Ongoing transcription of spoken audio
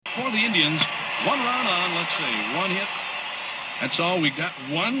for the Indians. 1 run on, let's see, 1 hit. That's all. We got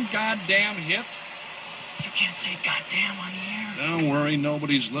 1 goddamn hit. You can't say goddamn on the air. Don't worry,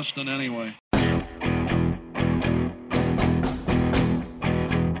 nobody's listening anyway.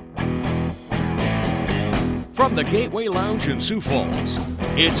 From the Gateway Lounge in Sioux Falls,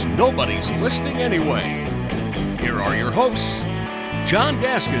 it's Nobody's Listening Anyway. Here are your hosts, John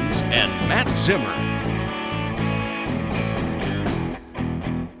Gaskins and Matt Zimmer.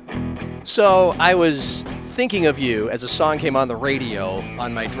 So I was thinking of you as a song came on the radio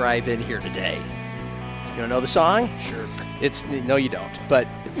on my drive in here today. You don't know the song? Sure. No, you don't. But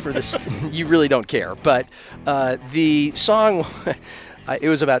for this, you really don't care. But the song, it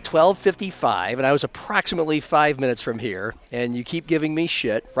was about 12:55, and I was approximately 5 minutes from here. And you keep giving me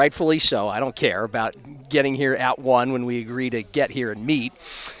shit, rightfully so. I don't care about getting here at 1 when we agree to get here and meet.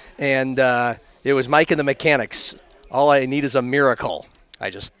 And it was Mike and the Mechanics. All I need is a miracle. I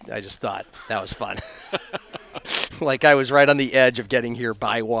just thought that was fun. Like I was right on the edge of getting here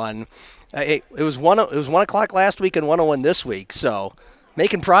by 1. It was 1 o'clock last week and 1:01 this week, so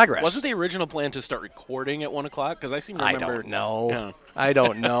making progress. Wasn't the original plan to start recording at 1 o'clock? Because I seem to remember. I don't know. Yeah. I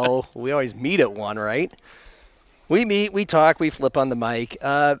don't know. We always meet at 1, right? We meet, we talk, we flip on the mic.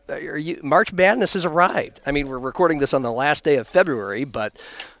 March Madness has arrived. I mean, we're recording this on the last day of February, but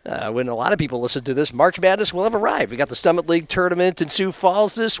when a lot of people listen to this, March Madness will have arrived. We got the Summit League tournament in Sioux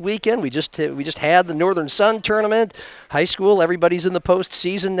Falls this weekend. We just had the Northern Sun tournament. High school, everybody's in the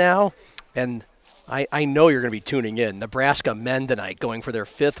postseason now. And I know you're going to be tuning in. Nebraska men tonight going for their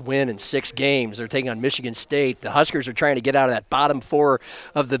 5th win in 6 games. They're taking on Michigan State. The Huskers are trying to get out of that bottom 4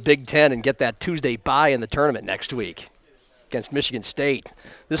 of the Big Ten and get that Tuesday bye in the tournament next week against Michigan State.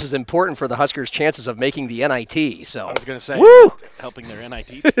 This is important for the Huskers' chances of making the NIT. So I was going to say, woo! Helping their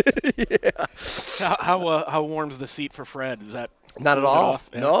NIT. Yeah. How warms the seat for Fred? Is that not at all?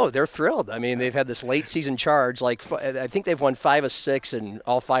 Yeah. No, they're thrilled. I mean, they've had this late season charge. Like I think they've won 5 of 6 and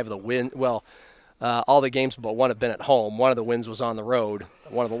all 5 of the wins. Well. All the games but 1 have been at home. 1 of the wins was on the road.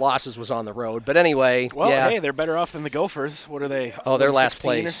 1 of the losses was on the road. But anyway, well, yeah. Hey, they're better off than the Gophers. What are they? Oh, they're last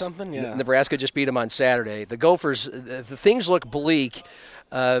 16 place or something. Yeah. Nebraska just beat them on Saturday. The Gophers, the things look bleak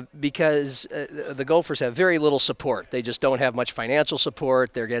because the Gophers have very little support. They just don't have much financial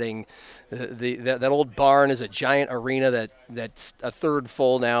support. They're getting that old barn is a giant arena that's a third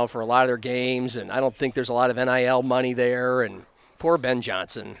full now for a lot of their games, and I don't think there's a lot of NIL money there. And poor Ben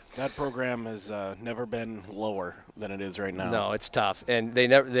Johnson. That program has never been lower than it is right now. No, it's tough, and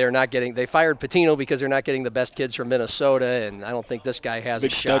they're not getting. They fired Patino because they're not getting the best kids from Minnesota, and I don't think this guy has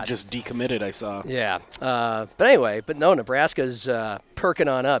Big a Stud shot. just decommitted. I saw. Yeah, but anyway, no, Nebraska's perking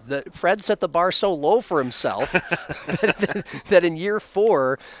on up. Fred set the bar so low for himself that in year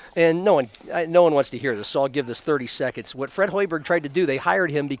 4, and no one wants to hear this, so I'll give this 30 seconds. What Fred Hoiberg tried to do, they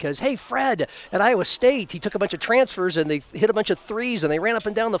hired him because, hey, Fred, at Iowa State, he took a bunch of transfers and they hit a bunch of threes and they ran up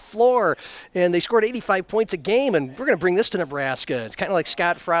and down the floor and they scored 85 points a game, and we're going to bring this to Nebraska. It's kind of like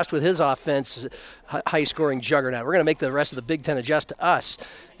Scott Frost with his offense, high-scoring juggernaut. We're going to make the rest of the Big Ten adjust to us.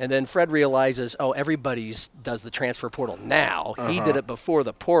 And then Fred realizes, everybody does the transfer portal now. He did it before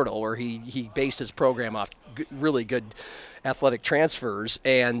the portal, where he based his program off really good athletic transfers.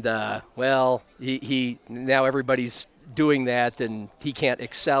 And, he now everybody's doing that, and he can't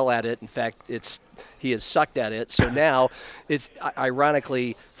excel at it. In fact, he has sucked at it. So now it's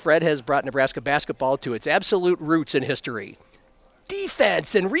ironically, Fred has brought Nebraska basketball to its absolute roots in history.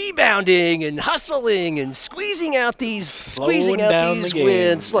 Defense and rebounding and hustling and squeezing out these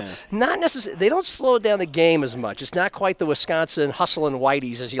wins. Yeah. Not necessarily. They don't slow down the game as much. It's not quite the Wisconsin hustling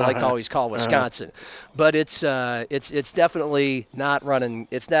whiteys, as you like to always call Wisconsin, but it's definitely not running.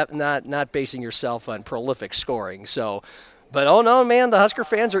 It's not basing yourself on prolific scoring. So. But oh no, man, the Husker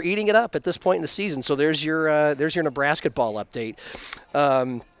fans are eating it up at this point in the season. So there's your Nebraska ball update.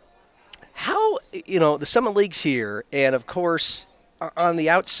 How the Summit League's here, and of course, on the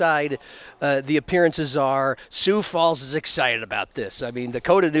outside, the appearances are Sioux Falls is excited about this. I mean,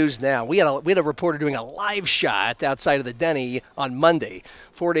 Dakota News Now. We had a reporter doing a live shot outside of the Denny on Monday,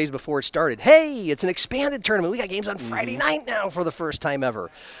 4 days before it started. Hey, it's an expanded tournament. We got games on Friday night now for the first time ever.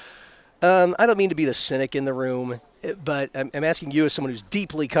 I don't mean to be the cynic in the room, but I'm asking you as someone who's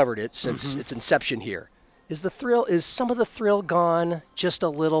deeply covered it since its inception here. Is some of the thrill gone just a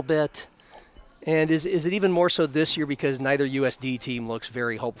little bit? And is it even more so this year because neither USD team looks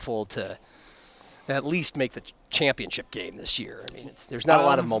very hopeful to at least make the championship game this year? I mean, there's not a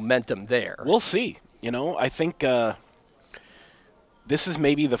lot of momentum there. We'll see. I think this is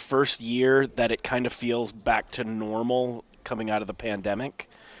maybe the first year that it kind of feels back to normal coming out of the pandemic.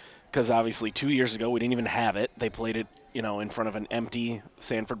 because obviously 2 years ago we didn't even have it. They played it, in front of an empty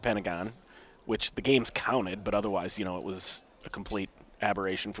Sanford Pentagon, which the games counted, but otherwise, it was a complete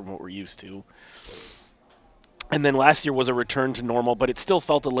aberration from what we're used to. And then last year was a return to normal, but it still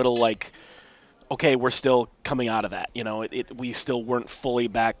felt a little like, okay, we're still coming out of that. We still weren't fully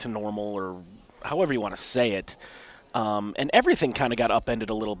back to normal, or however you want to say it. And everything kind of got upended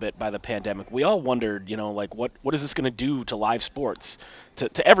a little bit by the pandemic. We all wondered, what is this going to do to live sports,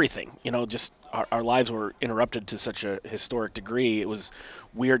 to everything? Just our lives were interrupted to such a historic degree. It was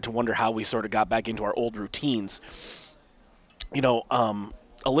weird to wonder how we sort of got back into our old routines. A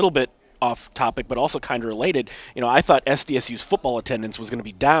little bit off topic, but also kind of related. I thought SDSU's football attendance was going to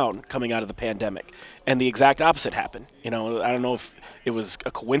be down coming out of the pandemic, and the exact opposite happened. I don't know if it was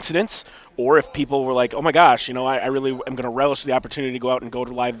a coincidence or if people were like, oh my gosh, I really am going to relish the opportunity to go out and go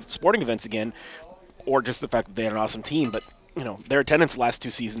to live sporting events again, or just the fact that they had an awesome team. But, their attendance the last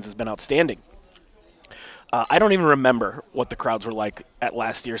 2 seasons has been outstanding. I don't even remember what the crowds were like at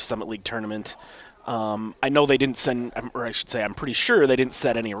last year's Summit League tournament. I know they didn't I'm pretty sure they didn't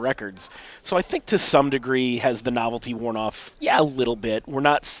set any records. So I think to some degree has the novelty worn off? Yeah, a little bit. We're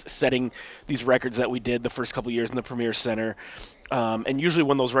not setting these records that we did the first couple years in the Premier Center. And usually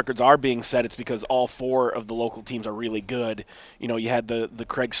when those records are being set, it's because all 4 of the local teams are really good. You had the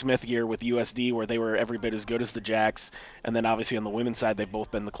Craig Smith year with USD where they were every bit as good as the Jacks. And then obviously on the women's side, they've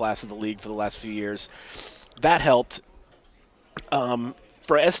both been the class of the league for the last few years. That helped.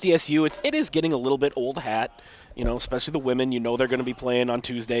 For SDSU, it is getting a little bit old hat, especially the women. They're going to be playing on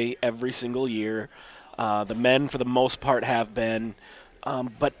Tuesday every single year. The men, for the most part, have been.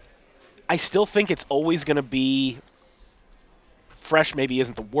 But I still think it's always going to be fresh, maybe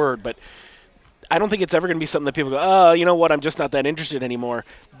isn't the word, but I don't think it's ever going to be something that people go, oh, you know what, I'm just not that interested anymore,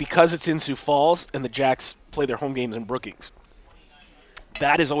 because it's in Sioux Falls and the Jacks play their home games in Brookings.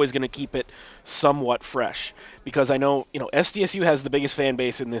 That is always going to keep it somewhat fresh, because I know, SDSU has the biggest fan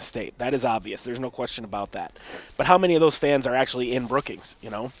base in this state. That is obvious. There's no question about that. But how many of those fans are actually in Brookings,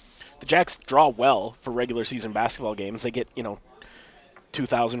 The Jacks draw well for regular season basketball games. They get,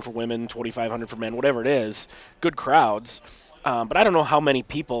 2,000 for women, 2,500 for men, whatever it is. Good crowds. But I don't know how many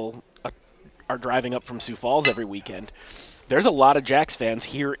people are driving up from Sioux Falls every weekend. There's a lot of Jacks fans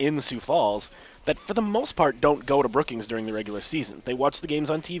here in Sioux Falls that for the most part don't go to Brookings during the regular season. They watch the games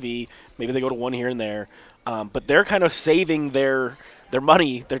on TV. Maybe they go to one here and there. But they're kind of saving their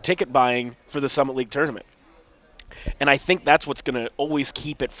money, their ticket buying for the Summit League tournament. And I think that's what's going to always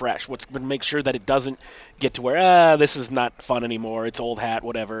keep it fresh, what's going to make sure that it doesn't get to where, this is not fun anymore, it's old hat,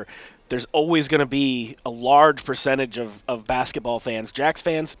 whatever. There's always going to be a large percentage of basketball fans, Jacks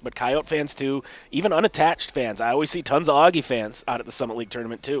fans, but Coyote fans too, even unattached fans. I always see tons of Augie fans out at the Summit League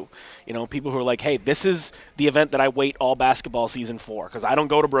tournament too. People who are like, hey, this is the event that I wait all basketball season for, because I don't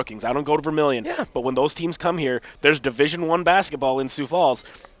go to Brookings, I don't go to Vermillion. Yeah. But when those teams come here, there's Division I basketball in Sioux Falls.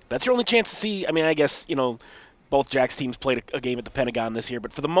 That's your only chance to see. I guess, both Jacks teams played a game at the Pentagon this year,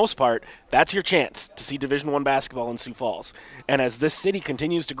 but for the most part, that's your chance to see Division I basketball in Sioux Falls. And as this city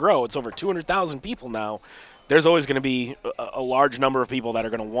continues to grow, it's over 200,000 people now, there's always going to be a large number of people that are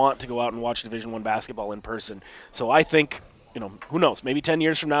going to want to go out and watch Division I basketball in person. So I think, who knows, maybe 10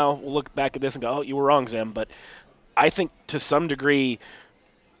 years from now, we'll look back at this and go, oh, you were wrong, Zim. But I think to some degree,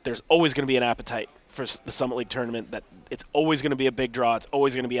 there's always going to be an appetite for the Summit League tournament, that it's always going to be a big draw. It's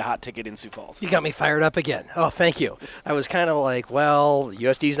always going to be a hot ticket in Sioux Falls. You got me fired up again. Oh, thank you. I was kind of like, well,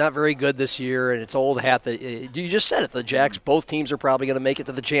 USD's not very good this year, and it's old hat. You just said it. The Jacks, both teams are probably going to make it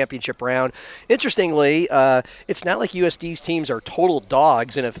to the championship round. Interestingly, it's not like USD's teams are total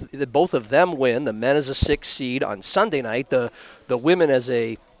dogs, and if both of them win, the men as a 6 seed on Sunday night, the women as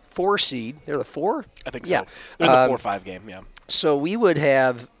a 4 seed. They're the 4? I think so. Yeah. They're the 4-5 game, yeah. So we would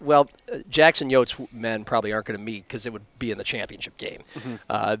have, Jackson Yotes men probably aren't going to meet because it would be in the championship game.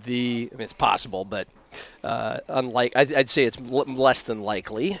 Mm-hmm. It's possible, but I'd say it's less than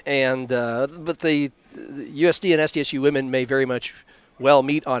likely. And but the USD and SDSU women may very much well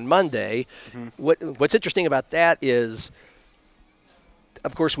meet on Monday. Mm-hmm. What's interesting about that is,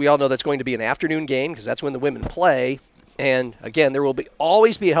 of course, we all know that's going to be an afternoon game because that's when the women play. And again, there will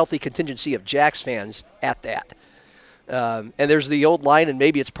always be a healthy contingency of Jacks fans at that. And there's the old line, and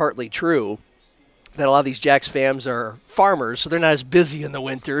maybe it's partly true, that a lot of these Jacks fans are farmers, so they're not as busy in the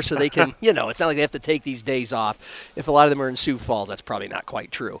winter, so they can, it's not like they have to take these days off. If a lot of them are in Sioux Falls, that's probably not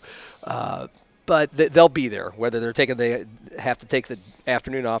quite true. But they'll be there, whether they have to take the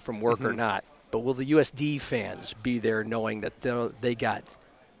afternoon off from work or not. But will the USD fans be there knowing that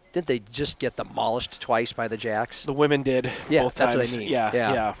didn't they just get demolished twice by the Jacks? The women did. Yeah, both that's times. What I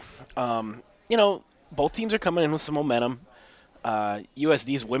mean. Yeah. Both teams are coming in with some momentum.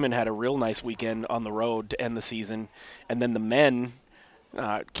 USD's women had a real nice weekend on the road to end the season, and then the men,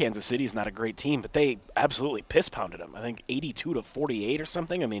 Kansas City's not a great team, but they absolutely piss-pounded them. I think 82-48 or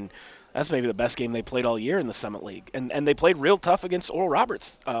something. I mean, that's maybe the best game they played all year in the Summit League. And they played real tough against Oral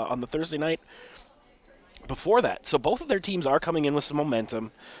Roberts on the Thursday night before that. So both of their teams are coming in with some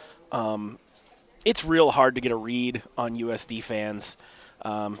momentum. It's real hard to get a read on USD fans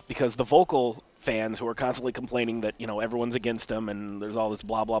because the vocal fans who are constantly complaining that, everyone's against them and there's all this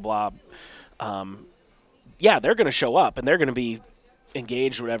blah, blah, blah. They're going to show up and they're going to be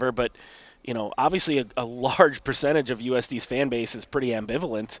engaged or whatever, but obviously a large percentage of USD's fan base is pretty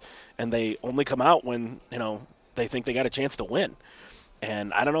ambivalent, and they only come out when they think they got a chance to win.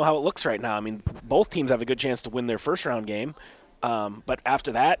 And I don't know how it looks right now. I mean, both teams have a good chance to win their first round game, but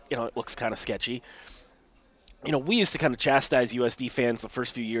after that, it looks kind of sketchy. We used to kind of chastise USD fans the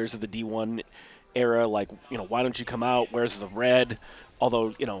first few years of the D1 era, like, why don't you come out? Where's the red?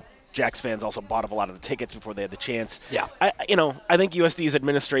 Although, Jacks fans also bought up a lot of the tickets before they had the chance. Yeah. I think USD's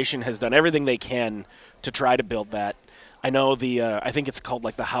administration has done everything they can to try to build that. I know I think it's called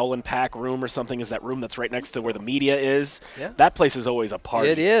like the Howlin' Pack room or something, is that room that's right next to where the media is. Yeah. That place is always a party.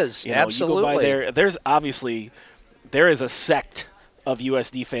 It is, absolutely. You go by there, there is a sect of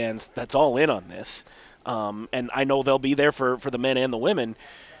USD fans that's all in on this. And I know they'll be there for the men and the women.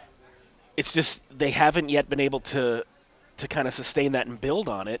 It's just they haven't yet been able to kind of sustain that and build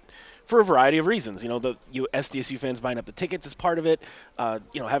on it for a variety of reasons. The SDSU fans buying up the tickets is part of it.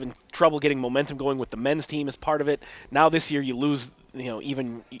 Having trouble getting momentum going with the men's team is part of it. Now this year you lose,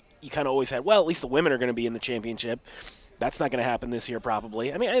 even you kind of always had, well, at least the women are going to be in the championship. That's not going to happen this year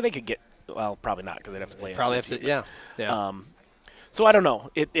probably. I mean, they could get, well, probably not because they'd have to play Probably SDSU, have to, yeah. So I don't know.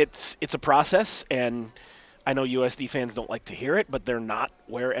 It's a process, and I know USD fans don't like to hear it, but they're not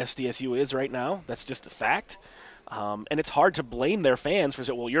where SDSU is right now. That's just a fact. And it's hard to blame their fans for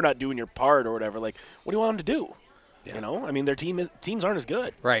saying, well, you're not doing your part or whatever. Like, what do you want them to do? Yeah. I mean, their teams aren't as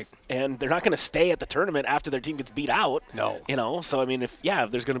good. Right. And they're not going to stay at the tournament after their team gets beat out. No. So, I mean, if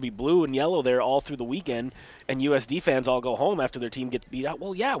there's going to be blue and yellow there all through the weekend and USD fans all go home after their team gets beat out,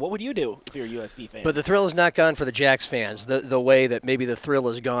 well, yeah, what would you do if you're a USD fan? But the thrill is not gone for the Jacks fans the way that maybe the thrill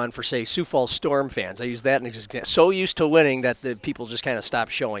is gone for, say, Sioux Falls Storm fans. I use that as an example. So used to winning that the people just kind of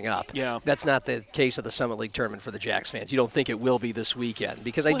stopped showing up. Yeah. That's not the case of the Summit League tournament for the Jacks fans. You don't think it will be this weekend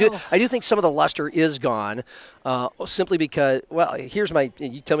because I do think some of the luster is gone simply because, well,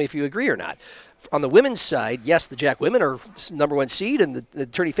 you tell me if you agree or not. On the women's side, yes, the Jack women are number one seed and the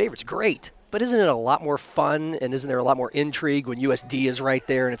tourney favorites. Great. But isn't it a lot more fun and isn't there a lot more intrigue when USD is right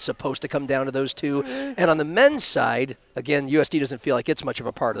there and it's supposed to come down to those two? And on the men's side, again, USD doesn't feel like it's much of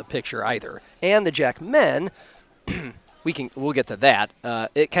a part of the picture either. And the Jack men, we'll get to that.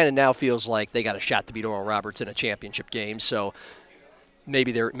 It kind of now feels like they got a shot to beat Oral Roberts in a championship game. So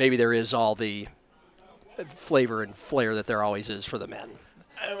maybe there is all the flavor and flair that there always is for the men.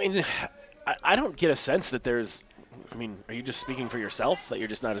 I mean, I don't get a sense that there's. I mean, are you just speaking for yourself that you're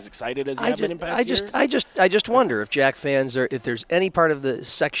just not as excited as you have been in past years? I just wonder if Jack fans if there's any part of the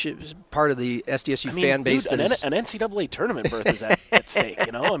section, part of the SDSU fan base an NCAA tournament berth is at stake.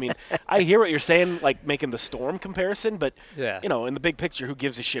 I mean, I hear what you're saying, like making the Storm comparison, but in the big picture, who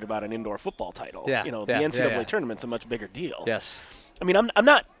gives a shit about an indoor football title? The NCAA tournament's a much bigger deal. Yes. I mean, I'm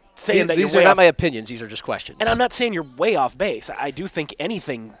not saying that these you're are way not off, my opinions. These are just questions. And I'm not saying you're way off base. I do think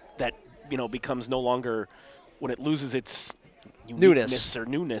anything that becomes no longer when it loses its uniqueness or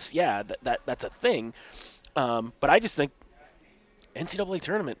newness, that's a thing. But I just think NCAA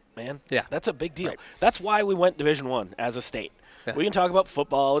tournament, man, that's a big deal. Right. That's why we went Division I as a state. Yeah. We can talk about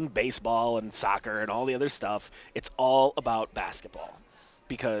football and baseball and soccer and all the other stuff. It's all about basketball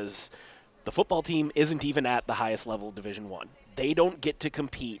because the football team isn't even at the highest level of Division I. They don't get to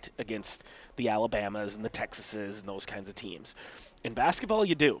compete against the Alabamas and the Texases and those kinds of teams. In basketball,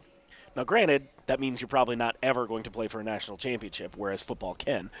 you do. Now, granted, that means you're probably not ever going to play for a national championship, whereas football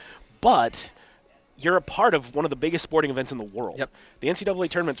can. But you're a part of one of the biggest sporting events in the world. Yep. The NCAA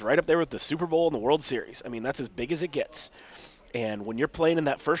tournament's right up there with the Super Bowl and the World Series. I mean, that's as big as it gets. And when you're playing in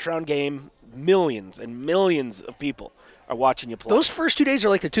that first-round game, millions and millions of people are watching you play. Those first 2 days are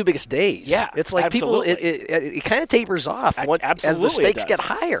like the two biggest days. Yeah, it's like absolutely. it kind of tapers off as the stakes get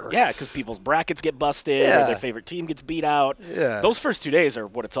higher. Yeah, because people's brackets get busted or their favorite team gets beat out. Yeah. Those first 2 days are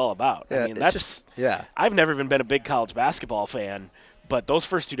what it's all about. Yeah, I mean, I've never even been a big college basketball fan, but those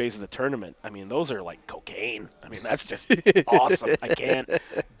first 2 days of the tournament, I mean, those are like cocaine. I mean, that's just awesome. I can't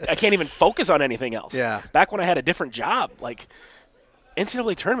even focus on anything else. Yeah. Back when I had a different job, like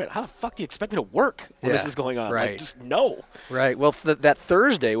NCAA tournament, how the fuck do you expect me to work when this is going on? Right. Like, just no. Right. Well, that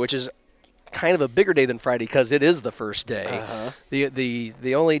Thursday, which is kind of a bigger day than Friday because it is the first day.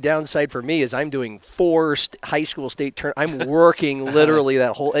 The only downside for me is I'm doing 4 high school state I'm working literally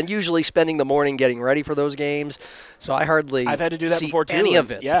that whole, and usually spending the morning getting ready for those games. So I hardly I've had to do that see before too. any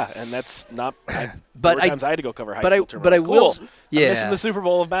of it. Yeah, and that's not. But times I had to go cover high but school I- tournament. but I will- Cool. yeah. I'm missing the Super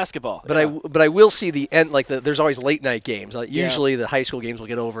Bowl of basketball. But Yeah. I will see the end. Like there's always late night games. Usually the high school games will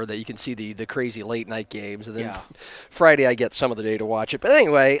get over that. You can see the crazy late night games, and then Yeah. Friday I get some of the day to watch it. But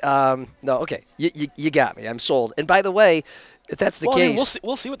anyway, no, okay, you got me. I'm sold. And by the way, if that's the well, case, I mean,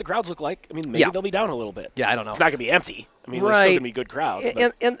 we'll see what the crowds look like. I mean, maybe Yeah. they'll be down a little bit. Yeah, I don't know. It's not going to be empty. I mean, there's Right. still going to be good crowds.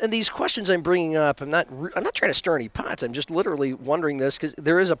 but- and these questions I'm bringing up, I'm not trying to stir any pots. I'm just literally wondering this because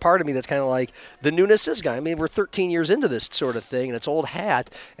there is a part of me that's kind of like the newness is gone. I mean, we're 13 years into this sort of thing, and it's old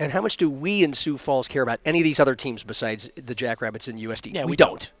hat. And how much do we in Sioux Falls care about any of these other teams besides the Jackrabbits and USD? Yeah, we we don't.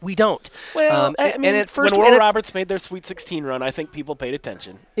 don't. We don't. Well, I mean, and at first, when and Oral at- Roberts made their Sweet 16 run, I think people paid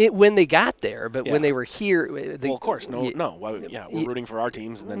attention. when they got there, but Yeah. when they were here, Well, of course, no. We're rooting for our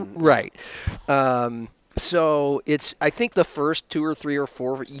teams, and then right. So I think the first 2 or 3 or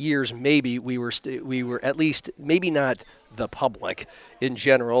 4 years, maybe we were at least maybe not the public in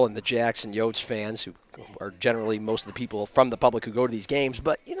general and the Jacks and Yotes fans who are generally most of the people from the public who go to these games.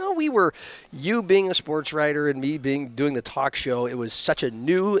 But we were, you being a sports writer and me doing the talk show. It was such a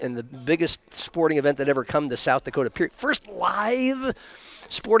new and the biggest sporting event that ever come to South Dakota. Period. First live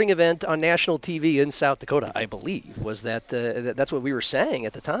sporting event on national TV in South Dakota, I believe, was that's what we were saying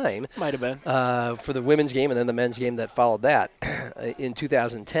at the time. might have been. For the women's game and then the men's game that followed that in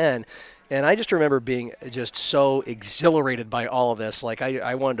 2010. And I just remember being just so exhilarated by all of this. Like,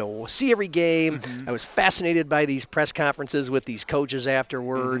 I wanted to see every game. I was fascinated by these press conferences with these coaches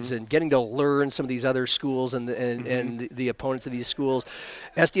afterwards and getting to learn some of these other schools and the opponents of these schools.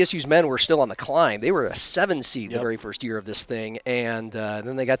 SDSU's men were still on the climb. They were a 7 seed the very first year of this thing. And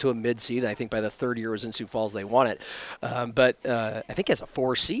then they got to a mid seed. I think by the third year it was in Sioux Falls they won it. But I think as a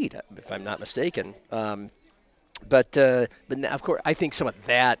 4 seed, if I'm not mistaken. But now, of course, I think some of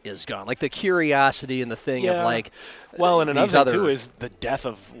that is gone. Like the curiosity and the thing of like, well, and these another other thing too is the death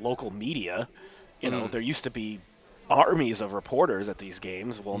of local media. There used to be armies of reporters at these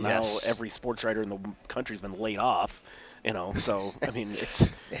games. Well, now Yes. every sports writer in the country's been laid off. So I mean,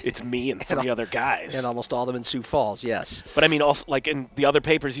 it's me and 3 other guys. and almost all of them in Sioux Falls. Yes. But I mean, also and the other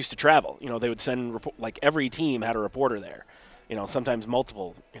papers used to travel. They would send every team had a reporter there. Sometimes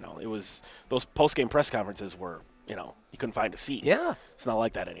multiple. It was those post-game press conferences were. You couldn't find a seat. Yeah. It's not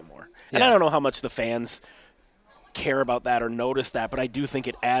like that anymore. And Yeah. I don't know how much the fans care about that or notice that, but I do think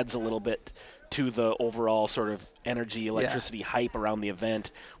it adds a little bit to the overall sort of energy, electricity, hype around the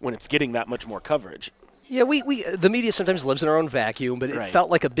event when it's getting that much more coverage. Yeah, the media sometimes lives in our own vacuum, but it Right. felt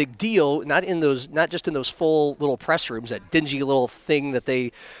like a big deal. Not just in those full little press rooms, that dingy little thing that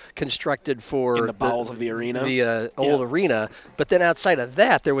they constructed for In the bowels of the arena? the old Yeah. arena. But then outside of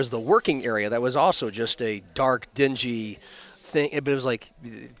that, there was the working area that was also just a dark, dingy thing. But it was like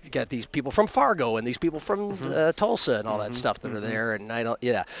you got these people from Fargo and these people from Tulsa and all that stuff that are there. And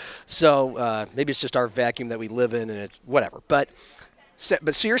So maybe it's just our vacuum that we live in, and it's whatever. But so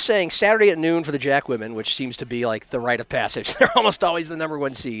you're saying Saturday at noon for the Jack women, which seems to be like the rite of passage. They're almost always the number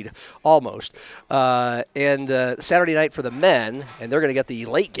 1 seed, almost. And Saturday night for the men, and they're going to get the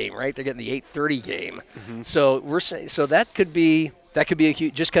late game, right? They're getting the 8:30 game. So we're saying that could be a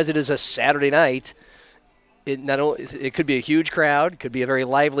huge, just because it is a Saturday night. It could be a huge crowd, could be a very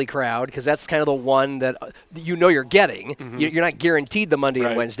lively crowd, because that's kind of the one that you're getting. You're not guaranteed the Monday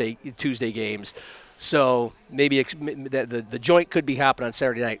and Wednesday, Tuesday games. So maybe the joint could be happening on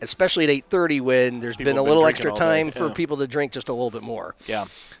Saturday night, especially at 8:30 when there's People been a have been little drinking extra all time day, for yeah. people to drink just a little bit more. Yeah.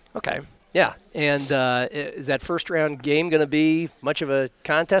 Okay. Yeah. And is that first round game going to be much of a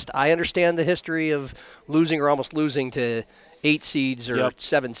contest? I understand the history of losing or almost losing to 8 seeds or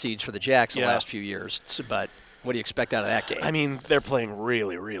 7 seeds for the Jacks the last few years. But what do you expect out of that game? I mean, they're playing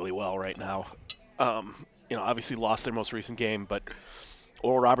really, really well right now. Obviously lost their most recent game, but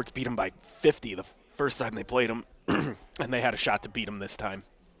Oral Roberts beat them by 50 the first time they played them, and they had a shot to beat them this time.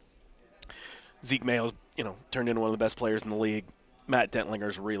 Zeke Mayo's, turned into one of the best players in the league. Matt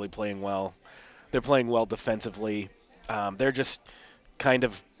Dentlinger's really playing well. They're playing well defensively. They're just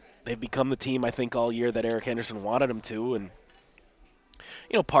they've become the team, I think, all year that Eric Henderson wanted them to, and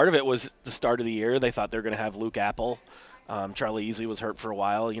part of it was the start of the year. They thought they were going to have Luke Apple. Charlie Easley was hurt for a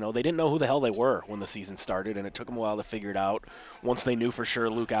while. They didn't know who the hell they were when the season started, and it took them a while to figure it out. Once they knew for sure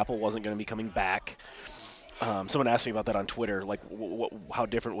Luke Apple wasn't going to be coming back, Someone asked me about that on Twitter, like how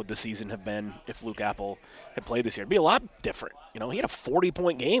different would the season have been if Luke Apple had played this year? It'd be a lot different. He had a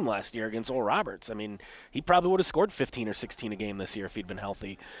 40-point game last year against Oral Roberts. I mean, he probably would have scored 15 or 16 a game this year if he'd been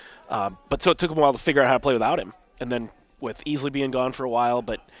healthy. But so it took him a while to figure out how to play without him. And then with Easley being gone for a while,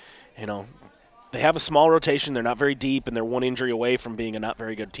 but, they have a small rotation. They're not very deep, and they're one injury away from being a not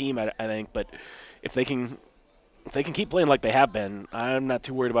very good team, I think. But if they can keep playing like they have been, I'm not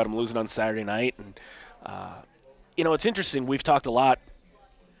too worried about them losing on Saturday night. And it's interesting. We've talked a lot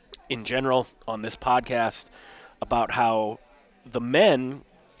in general on this podcast about how the men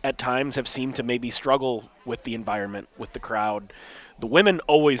at times have seemed to maybe struggle with the environment, with the crowd. The women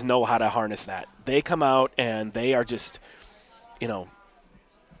always know how to harness that. They come out and they are just,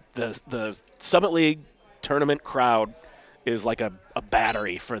 the Summit League tournament crowd is like a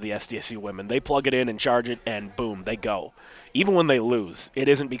battery for the SDSU women. They plug it in and charge it, and boom, they go. Even when they lose, it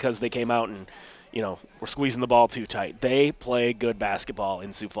isn't because they came out and, we're squeezing the ball too tight. They play good basketball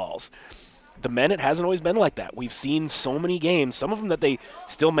in Sioux Falls. The men, it hasn't always been like that. We've seen so many games, some of them that they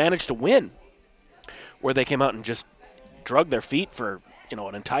still managed to win, where they came out and just drug their feet for,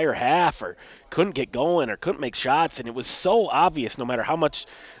 an entire half, or couldn't get going, or couldn't make shots, and it was so obvious no matter how much,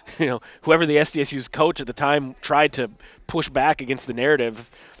 whoever the SDSU's coach at the time tried to push back against the narrative,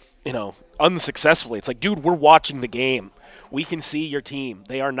 unsuccessfully. It's like, dude, we're watching the game. We can see your team.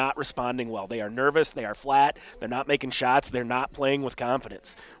 They are not responding well. They are nervous. They are flat. They're not making shots. They're not playing with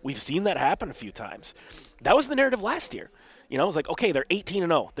confidence. We've seen that happen a few times. That was the narrative last year. It was like, okay, they're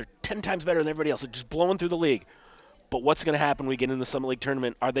 18-0. They're 10 times better than everybody else. They're just blowing through the league. But what's going to happen when we get in the Summit League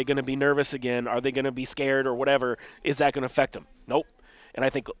tournament? Are they going to be nervous again? Are they going to be scared or whatever? Is that going to affect them? Nope. And I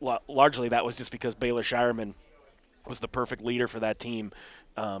think largely that was just because Baylor Shireman was the perfect leader for that team.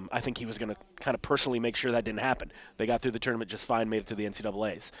 I think he was going to kind of personally make sure that didn't happen. They got through the tournament just fine, made it to the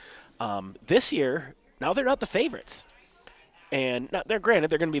NCAAs. This year, now they're not the favorites. And now they're going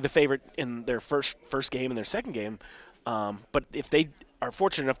to be the favorite in their first game and their second game. But if they are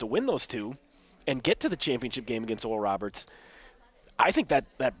fortunate enough to win those two and get to the championship game against Oral Roberts, I think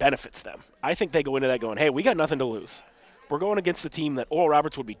that benefits them. I think they go into that going, hey, we got nothing to lose. We're going against the team that Oral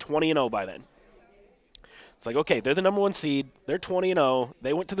Roberts would be 20-0 by then. It's like, okay, they're the number one seed. They're 20-0.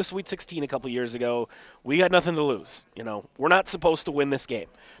 They went to the Sweet 16 a couple years ago. We got nothing to lose. We're not supposed to win this game.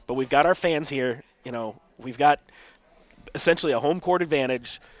 But we've got our fans here. We've got essentially a home court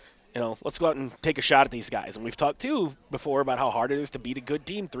advantage. Let's go out and take a shot at these guys. And we've talked, too, before about how hard it is to beat a good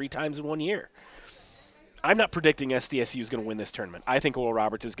team 3 times in 1 year. I'm not predicting SDSU is going to win this tournament. I think Oral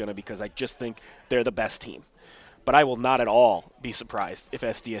Roberts is going to, because I just think they're the best team. But I will not at all be surprised if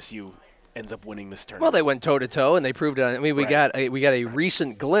SDSU ends up winning this tournament. Well, they went toe-to-toe, and they proved it. I mean, we got a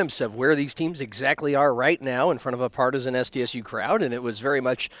recent glimpse of where these teams exactly are right now in front of a partisan SDSU crowd, and it was very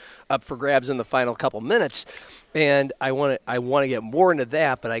much up for grabs in the final couple minutes. And I want to get more into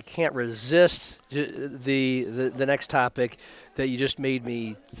that, but I can't resist the next topic that you just made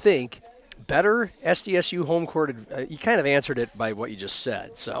me think. Better SDSU home court. You kind of answered it by what you just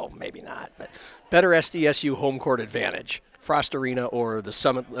said, so maybe not. But better SDSU home court advantage. Frost Arena or the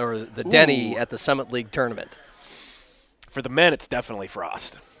Summit or the Denny at the Summit League tournament? For the men, it's definitely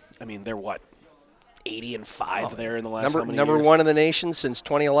Frost. I mean, they're 80-5 there in the last number years? One in the nation since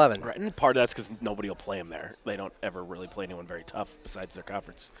 2011. Right, and part of that's because nobody will play them there. They don't ever really play anyone very tough besides their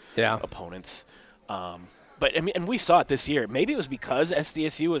conference opponents. But I mean, and we saw it this year. Maybe it was because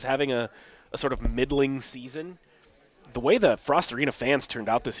SDSU was having a sort of middling season. The way the Frost Arena fans turned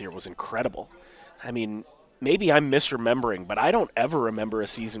out this year was incredible. I mean, maybe I'm misremembering, but I don't ever remember a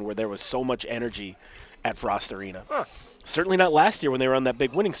season where there was so much energy at Frost Arena. Certainly not last year when they were on that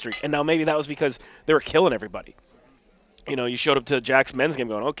big winning streak. And now maybe that was because they were killing everybody. You showed up to Jack's men's game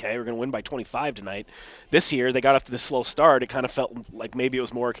going, okay, we're going to win by 25 tonight. This year, they got off to this slow start. It kind of felt like maybe it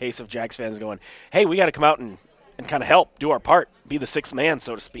was more a case of Jack's fans going, hey, we got to come out and kind of help, do our part, be the sixth man,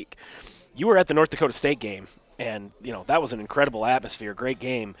 so to speak. You were at the North Dakota State game, and, that was an incredible atmosphere, great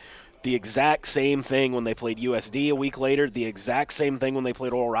game. The exact same thing when they played USD a week later, the exact same thing when they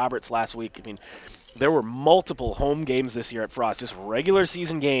played Oral Roberts last week. I mean, there were multiple home games this year at Frost, just regular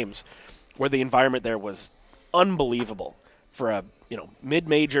season games where the environment there was unbelievable for a,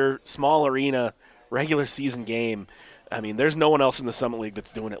 mid-major, small arena, regular season game. I mean, there's no one else in the Summit League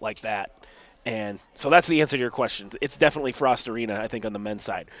that's doing it like that. And so that's the answer to your question. It's definitely Frost Arena, I think, on the men's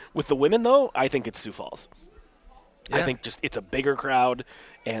side. With the women, though, I think it's Sioux Falls. Yeah. I think just it's a bigger crowd,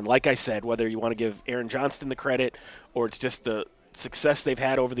 and like I said, whether you want to give Aaron Johnston the credit or it's just the success they've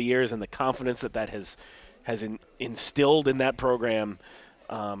had over the years and the confidence that has instilled in that program,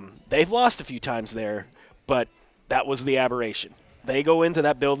 they've lost a few times there, but that was the aberration. They go into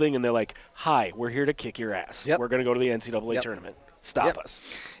that building and they're like, "Hi, we're here to kick your ass. Yep. We're going to go to the NCAA Yep. tournament. Stop Yep. us."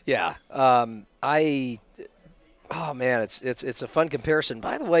 Yeah. Oh man, it's a fun comparison.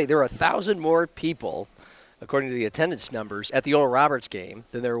 By the way, there are 1,000 more people, according to the attendance numbers, at the Oral Roberts game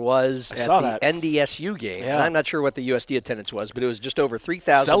than there was at saw the that. NDSU game. Yeah. And I'm not sure what the USD attendance was, but it was just over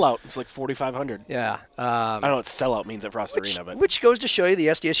 3,000. Sellout. It's like 4,500. Yeah. I don't know what sellout means at Frost Arena, but Which goes to show you the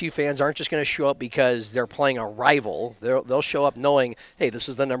SDSU fans aren't just going to show up because they're playing a rival. They'll show up knowing, hey, this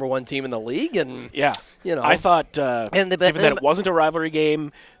is the number one team in the league, and yeah. you know. I thought, And given that it wasn't a rivalry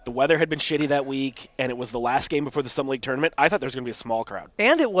game, the weather had been shitty that week, and it was the last game before the Summit League tournament, I thought there was going to be a small crowd.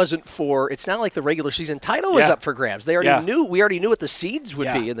 And it wasn't it's not like the regular season title was Yeah. up for grabs. We already knew what the seeds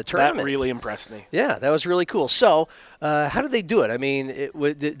would be in the tournament. That really impressed me. Yeah, that was really cool. So, how did they do it? I mean,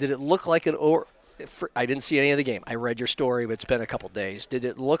 did it look like I didn't see any of the game. I read your story, but it's been a couple days. Did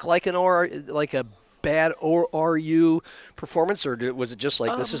it look like a bad ORU performance, or was it just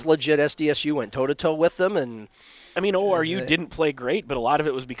like this is legit? SDSU went toe to toe with them, and I mean, ORU didn't play great, but a lot of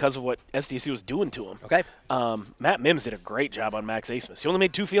it was because of what SDSU was doing to him. okay. Matt Mims did a great job on Max Asmus. He only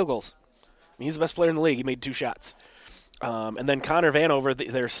made 2 field goals. I mean, he's the best player in the league. He made 2 shots. And then Connor Vanover,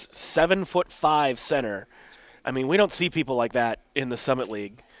 their 7'5" center. I mean, we don't see people like that in the Summit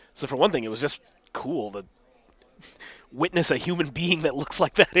League. So for one thing, it was just cool to witness a human being that looks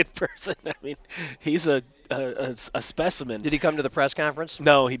like that in person. I mean, he's a specimen. Did he come to the press conference?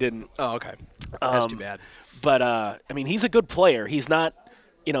 No, he didn't. Oh, okay. That's too bad. But, I mean, he's a good player. He's not,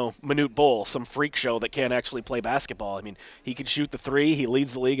 Manute Bull, some freak show that can't actually play basketball. I mean, he can shoot the 3. He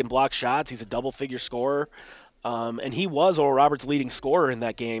leads the league in block shots. He's a double-figure scorer. And he was Oral Roberts' leading scorer in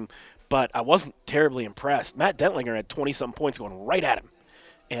that game, but I wasn't terribly impressed. Matt Dentlinger had 20-something points going right at him.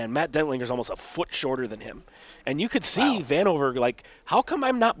 And Matt Dentlinger's almost a foot shorter than him. And you could see Vanover, like, how come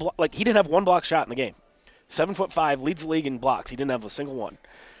I'm not he didn't have one block shot in the game. 7'5", leads the league in blocks. He didn't have a single one.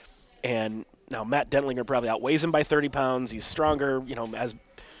 And now Matt Dentlinger probably outweighs him by 30 pounds. He's stronger, as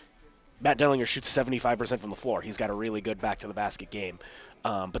Matt Dentlinger shoots 75% from the floor. He's got a really good back-to-the-basket game.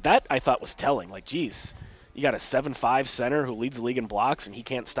 But that, I thought, was telling. Like, geez, you got a 7'5" center who leads the league in blocks, and he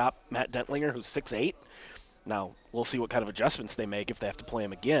can't stop Matt Dentlinger, who's 6'8". Now, we'll see what kind of adjustments they make if they have to play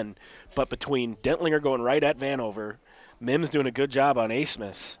him again. But between Dentlinger going right at Vanover, Mims doing a good job on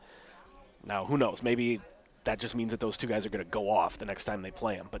Asmus, now, who knows? Maybe that just means that those two guys are going to go off the next time they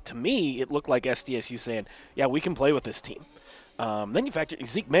play him. But to me, it looked like SDSU saying, yeah, we can play with this team. Then you factor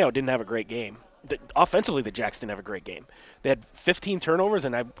Zeke Mayo didn't have a great game. Offensively, the Jacks didn't have a great game. They had 15 turnovers,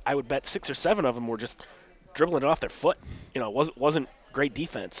 and I would bet 6 or 7 of them were just dribbling it off their foot. It wasn't great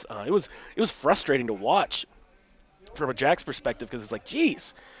defense. It was frustrating to watch from a Jacks perspective because it's like,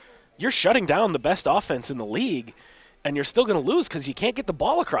 geez, you're shutting down the best offense in the league, and you're still going to lose because you can't get the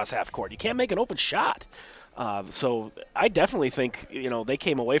ball across half court. You can't make an open shot. So I definitely think, they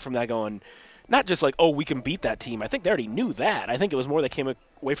came away from that going, not just like, oh, we can beat that team. I think they already knew that. I think it was more they came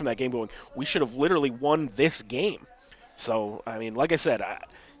away from that game going, we should have literally won this game. So, I mean, like I said,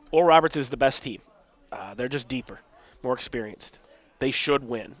 Oral Roberts is the best team. They're just deeper, more experienced. They should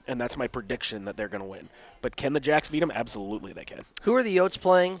win, and that's my prediction that they're going to win. But can the Jacks beat them? Absolutely they can. Who are the Yotes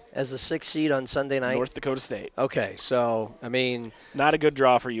playing as the 6th seed on Sunday night? North Dakota State. Okay, so, I mean, Not a good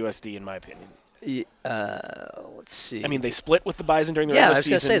draw for USD, in my opinion. let's see. I mean, they split with the Bison during the yeah, I regular was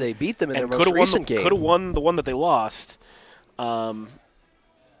going to season. say they beat them in their and most recent game. Could have won the one that they lost. But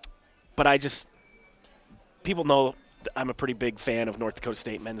people know I'm a pretty big fan of North Dakota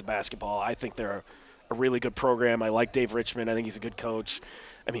State men's basketball. I think they're a really good program. I like Dave Richmond. I think he's a good coach.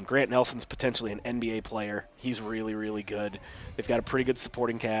 I mean, Grant Nelson's potentially an NBA player. He's really, really good. They've got a pretty good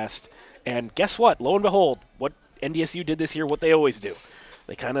supporting cast. And guess what? Lo and behold, what NDSU did this year, what they always do.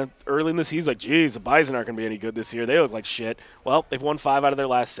 They kind of, early in the season, like, geez, the Bison aren't going to be any good this year. They look like shit. Well, they've won 5 out of their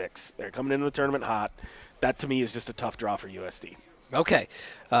last 6. They're coming into the tournament hot. That, to me, is just a tough draw for USD. Okay.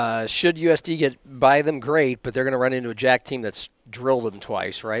 Should USD get by them, great, but they're going to run into a Jack team that's drilled them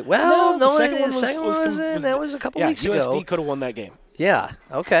twice, right? Well, the second one that was a couple weeks USD ago. USD could have won that game. Yeah,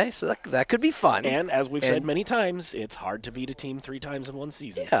 okay, so that could be fun. And as we've said many times, it's hard to beat a team 3 times in one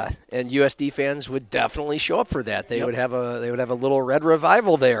season. Yeah, and USD fans would definitely show up for that. They would have a little red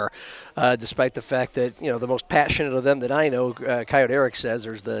revival there, despite the fact that the most passionate of them that I know, Coyote Eric says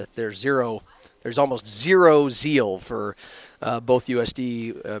there's almost zero zeal for both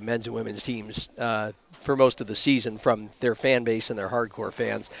USD men's and women's teams for most of the season from their fan base and their hardcore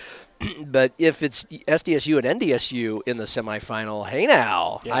fans. But if it's SDSU and NDSU in the semifinal, hey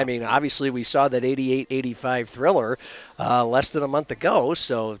now. Yeah. I mean, obviously we saw that 88-85 thriller less than a month ago,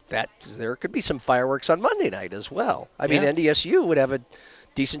 so that there could be some fireworks on Monday night as well. I mean, NDSU would have a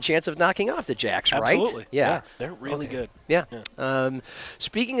decent chance of knocking off the Jacks, right? Absolutely. Yeah. They're really good. Yeah.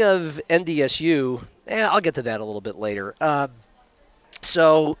 Speaking of NDSU, I'll get to that a little bit later.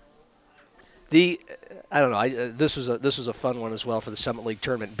 I don't know. This was a fun one as well for the Summit League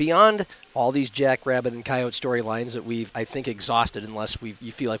tournament. Beyond all these Jackrabbit and Coyote storylines that we've, I think, exhausted, unless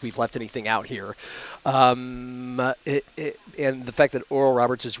you feel like we've left anything out here, and the fact that Oral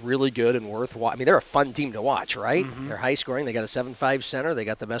Roberts is really good and worth watching. I mean, they're a fun team to watch, right? Mm-hmm. They're high scoring. They got a 7'5" center. They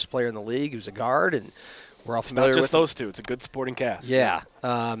got the best player in the league, who's a guard, and we're all familiar Not with just those two. It's a good sporting cast. Yeah.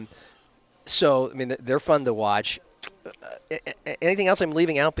 So I mean, they're fun to watch. Anything else I'm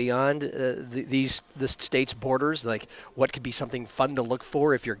leaving out beyond the state's borders? Like, what could be something fun to look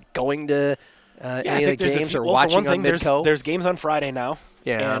for if you're going to any of the games or watching on Midco? There's games on Friday now.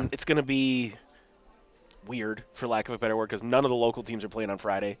 Yeah. And it's going to be weird, for lack of a better word, because none of the local teams are playing on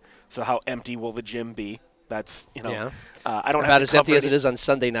Friday. So how empty will the gym be? That's, I don't About have to as empty cover as it is on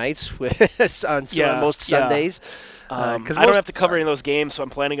Sunday nights, on most Sundays. I don't have to cover any of those games, so I'm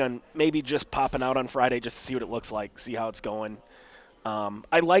planning on maybe just popping out on Friday just to see what it looks like, see how it's going. And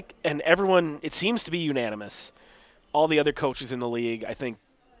everyone, it seems to be unanimous. All the other coaches in the league, I think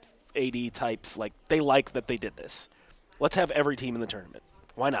AD types, they like that they did this. Let's have every team in the tournament.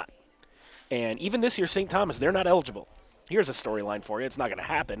 Why not? And even this year, St. Thomas, they're not eligible. Here's a storyline for you. It's not going to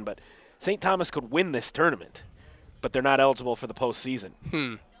happen, but St. Thomas could win this tournament, but they're not eligible for the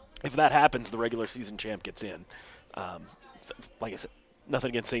postseason. If that happens, the regular season champ gets in. Like I said, nothing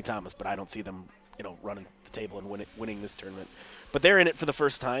against St. Thomas, but I don't see them, running the table and winning this tournament. But they're in it for the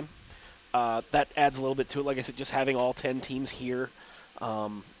first time. That adds a little bit to it. Like I said, just having all 10 teams here.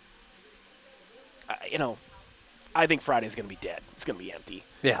 I think Friday's going to be dead. It's going to be empty.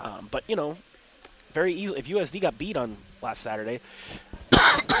 Yeah. But very easily, if USD got beat on last Saturday,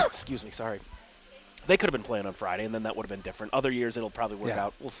 excuse me, sorry, they could have been playing on Friday, and then that would have been different. Other years, it'll probably work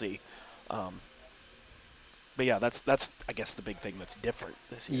out. We'll see. But yeah, that's I guess the big thing that's different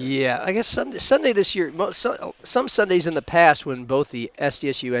this year. Yeah, I guess Sunday this year, some Sundays in the past when both the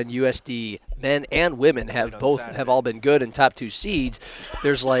SDSU and USD men and women have all been good and top 2 seeds,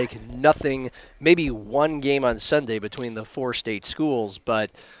 there's nothing, maybe one game on Sunday between the 4 state schools, but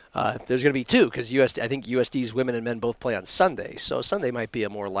there's going to be 2 because I think USD's women and men both play on Sunday. So Sunday might be a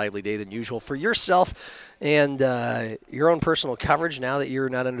more lively day than usual for yourself and your own personal coverage. Now that you're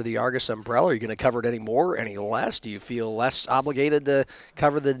not under the Argus umbrella, are you going to cover it any more, any less? Do you feel less obligated to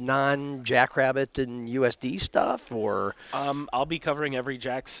cover the non-Jackrabbit and USD stuff? Or I'll be covering every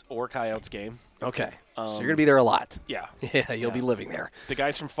Jacks or Coyotes game. Okay. So you're going to be there a lot. Yeah. Yeah, you'll be living there. The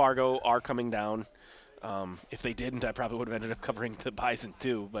guys from Fargo are coming down. If they didn't, I probably would have ended up covering the Bison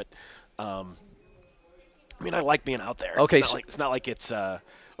too. But, I like being out there. Okay, it's not like it's,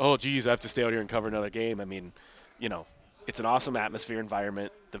 oh, geez, I have to stay out here and cover another game. I mean, it's an awesome atmosphere,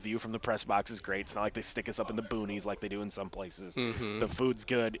 environment. The view from the press box is great. It's not like they stick us up in the boonies like they do in some places. Mm-hmm. The food's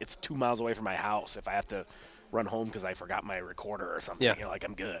good. It's 2 miles away from my house. If I have to run home because I forgot my recorder or something,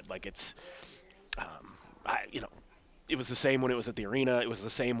 I'm good. It's, it was the same when it was at the arena. It was the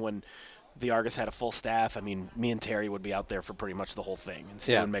same when the Argus had a full staff. I mean, me and Terry would be out there for pretty much the whole thing, and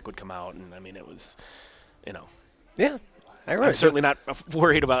Stu and Mick would come out, and it was, Yeah, I'm certainly not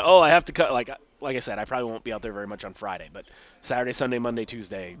worried about. Oh, I have to cut. Like I said, I probably won't be out there very much on Friday, but Saturday, Sunday, Monday,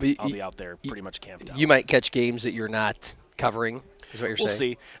 Tuesday, I'll be out there pretty much camped out. You might catch games that you're not covering. Is what you're saying? We'll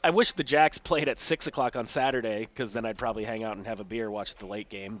see. I wish the Jacks played at 6:00 on Saturday, because then I'd probably hang out and have a beer, watch the late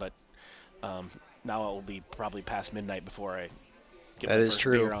game. But now it will be probably past midnight before I get my first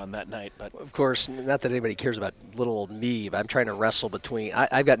beer on that night. But of course, not that anybody cares about little old me, but I'm trying to wrestle between.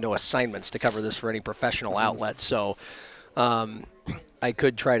 I've got no assignments to cover this for any professional outlet, so I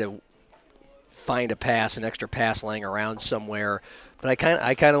could try to find an extra pass laying around somewhere. But I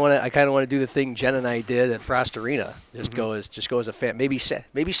kind of want to do the thing Jen and I did at Frost Arena. Just go as a fan. Maybe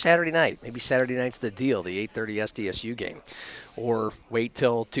Saturday night. Maybe Saturday night's the deal. The 8:30 SDSU game, or wait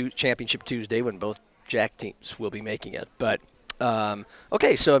till Championship Tuesday when both Jack teams will be making it. But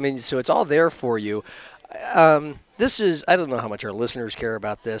okay, so it's all there for you. This is, I don't know how much our listeners care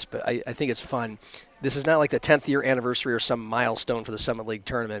about this, but I think it's fun. This is not like the 10th year anniversary or some milestone for the Summit League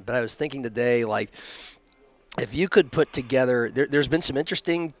tournament. But I was thinking today, if you could put together, there's been some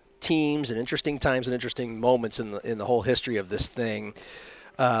interesting teams and interesting times and interesting moments in the whole history of this thing.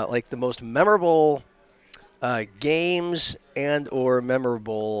 The most memorable games and or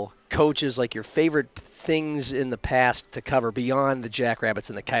memorable coaches, like your favorite things in the past to cover beyond the Jackrabbits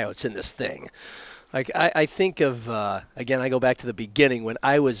and the Coyotes in this thing. I think of, again, I go back to the beginning when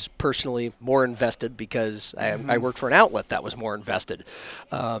I was personally more invested because I worked for an outlet that was more invested.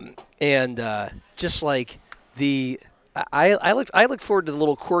 Just like the I look forward to the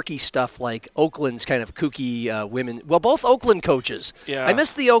little quirky stuff like Oakland's kind of kooky women. Well, both Oakland coaches. Yeah. I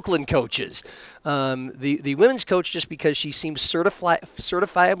miss the Oakland coaches. The women's coach, just because she seems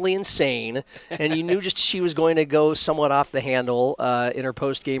certifiably insane, and you knew just she was going to go somewhat off the handle in her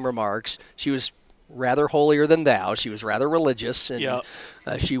post-game remarks. She was rather holier than thou. She was rather religious, and Yep.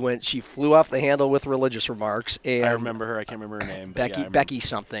 She flew off the handle with religious remarks. And I remember her. I can't remember her name. But Becky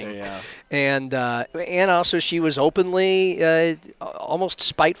something. Yeah. And also she was openly almost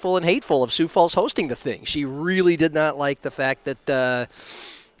spiteful and hateful of Sioux Falls hosting the thing. She really did not like the fact that the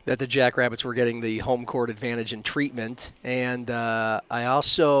Jackrabbits were getting the home court advantage in treatment. And I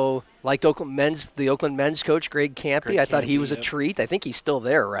also liked the Oakland men's coach, Greg Campy. I thought he was a treat. I think he's still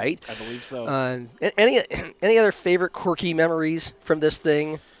there, right? I believe so. Any other favorite quirky memories from this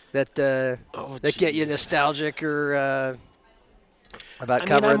thing that get you nostalgic or about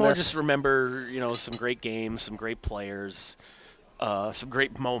covering I more this? just remember, some great games, some great players, some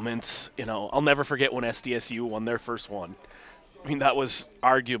great moments. I'll never forget when SDSU won their first one. I mean, that was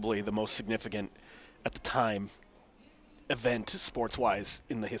arguably the most significant at the time event sports-wise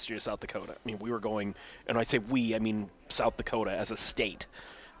in the history of South Dakota. I mean, we were going, and I say we, I mean South Dakota as a state,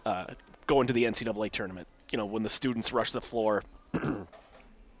 going to the NCAA tournament. When the students rushed the floor,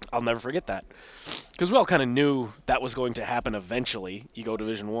 I'll never forget that. Because we all kind of knew that was going to happen eventually. You go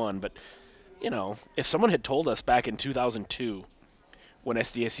Division I, but, if someone had told us back in 2002 when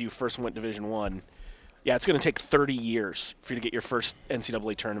SDSU first went Division I, yeah, it's going to take 30 years for you to get your first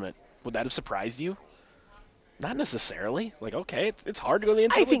NCAA tournament, would that have surprised you? Not necessarily. Like, okay, it's hard to go to the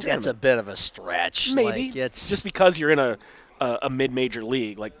NCAA I think tournament. that's a bit of a stretch. Maybe. Like, it's just because you're in a mid-major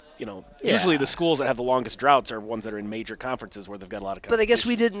league. Like, usually the schools that have the longest droughts are ones that are in major conferences where they've got a lot of competition. But I guess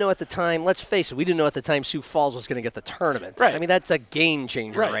we didn't know at the time, let's face it, we didn't know at the time Sioux Falls was going to get the tournament. Right. I mean, that's a game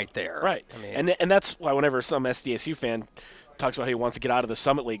changer right there. Right. I mean, And that's why whenever some SDSU fan talks about how he wants to get out of the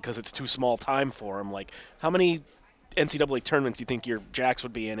Summit League because it's too small time for him, like, how many NCAA tournaments do you think your Jacks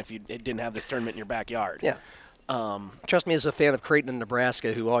would be in if you didn't have this tournament in your backyard? Yeah. Trust me, as a fan of Creighton and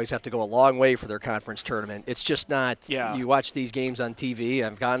Nebraska, who always have to go a long way for their conference tournament, it's just not. Yeah. You watch these games on TV.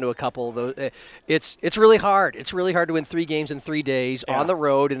 I've gone to a couple of those. It's really hard. It's really hard to win 3 games in 3 days on the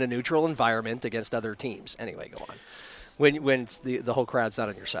road in a neutral environment against other teams. Anyway, go on. When it's the whole crowd's not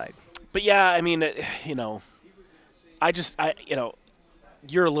on your side. But yeah, I mean,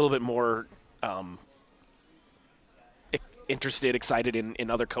 you're a little bit more interested, excited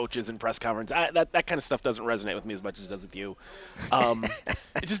in other coaches and press conference. That kind of stuff doesn't resonate with me as much as it does with you.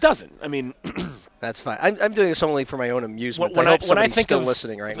 It just doesn't. I mean, that's fine. I'm doing this only for my own amusement. When I hope I somebody's think still of,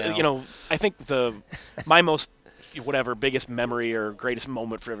 listening right now. I think my most biggest memory or greatest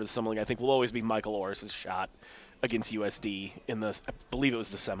moment for something I think will always be Michael Orris' shot against USD in I believe it was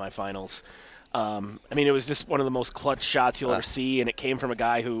the semifinals. I mean, it was just one of the most clutch shots you'll ever see, and it came from a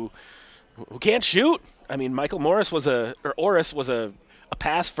guy who can't shoot. I mean, Orris was a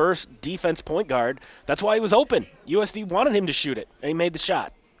pass first defense point guard. That's why he was open. USD wanted him to shoot it, and he made the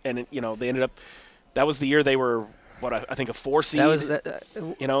shot. And they ended up. That was the year they were I think a 4 seed.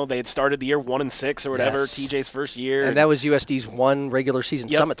 They had started the year 1-6 or whatever. Yes. TJ's first year, and that was USD's one regular season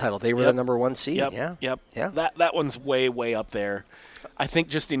Summit title. They were the number 1 seed. Yep. Yeah. That one's way up there. I think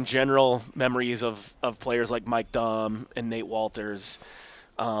just in general memories of players like Mike Dahm and Nate Walters.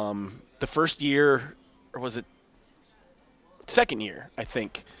 The first year, or was it second year, I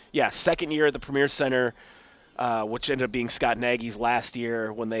think. Yeah, second year at the Premier Center, which ended up being Scott Nagy's last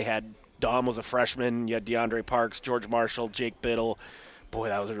year when they had Dahm was a freshman. You had DeAndre Parks, George Marshall, Jake Biddle. Boy,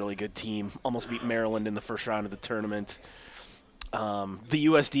 that was a really good team. Almost beat Maryland in the first round of the tournament. The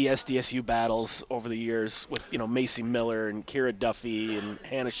USD-SDSU battles over the years with, Macy Miller and Kira Duffy and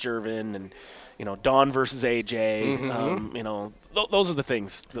Hannah Shervin and, Dawn versus AJ. Mm-hmm. Those are the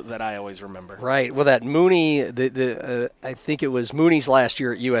things that I always remember. Right. Well, that Mooney, I think it was Mooney's last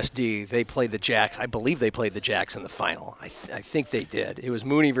year at USD. They played the Jacks. I believe they played the Jacks in the final. I think they did. It was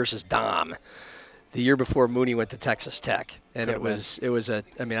Mooney versus Dom. The year before Mooney went to Texas Tech, and it was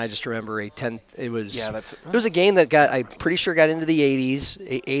I just remember it was a game that I'm pretty sure got into the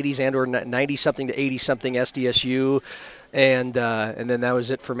 80s and or 90 something to 80 something SDSU, and then that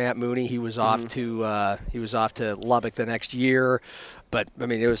was it for Matt Mooney. He was off to Lubbock the next year, but I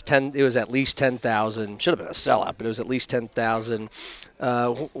mean it was at least 10,000. Should have been a sellout, but it was at least 10,000.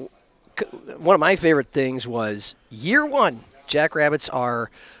 One of my favorite things was year 1. Jackrabbits are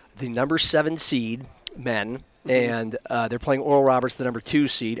the number 7 seed men, and they're playing Oral Roberts, the number 2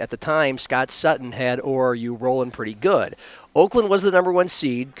 seed. At the time, Scott Sutton had ORU rolling pretty good. Oakland was the number 1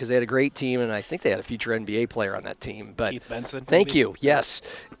 seed because they had a great team, and I think they had a future NBA player on that team. But Keith Benson. Thank you. Yes,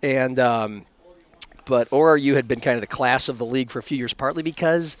 and but ORU had been kind of the class of the league for a few years, partly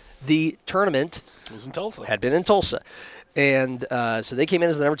because the tournament It was in Tulsa. had been in Tulsa. And so they came in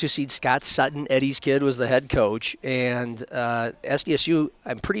as the number 2 seed. Scott Sutton, Eddie's kid, was the head coach. And SDSU,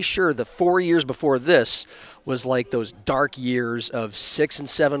 I'm pretty sure the 4 years before this was like those dark years of 6 and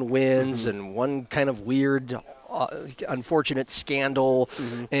 7 wins and one kind of weird, unfortunate scandal.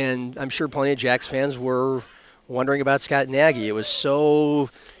 And I'm sure plenty of Jacks fans were wondering about Scott Nagy. It was so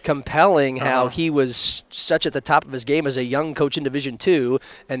compelling how he was such at the top of his game as a young coach in Division II,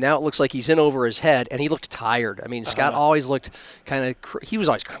 and now it looks like he's in over his head, and he looked tired. I mean, Scott always looked kind of he was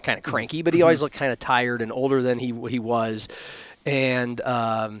always kind of cranky, but he always looked kind of tired and older than he was. And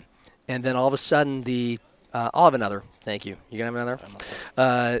then all of a sudden I'll have another. Thank you. You gonna have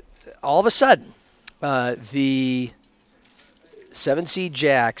another? All of a sudden, the 7 seed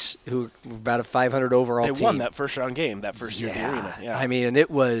Jacks, who were about a 500 overall team. They won that first round game, that first year at the arena. Yeah. I mean, and it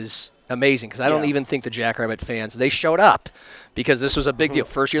was amazing because I don't even think the Jackrabbit fans, they showed up because this was a big deal.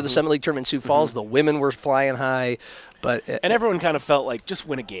 First year of the Summit League tournament in Sioux Falls, the women were flying high. But and everyone kind of felt like, just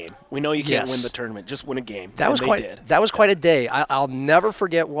win a game. We know you can't win the tournament. Just win a game. That was quite a day. I'll never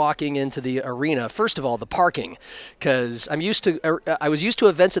forget walking into the arena. First of all, the parking, because I was used to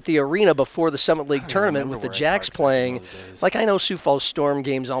events at the arena before the Summit League tournament with the Jacks playing. Like, I know Sioux Falls Storm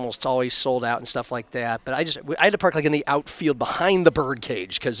games almost always sold out and stuff like that, but I had to park like in the outfield behind the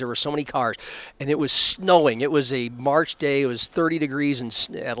birdcage because there were so many cars, and it was snowing. It was a March day. It was 30 degrees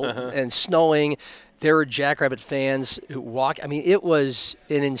and snowing. There were Jackrabbit fans who walk. I mean, it was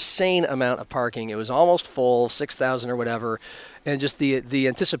an insane amount of parking. It was almost full, 6,000 or whatever, and just the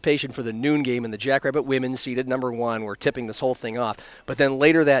anticipation for the noon game and the Jackrabbit women seated number 1 were tipping this whole thing off. But then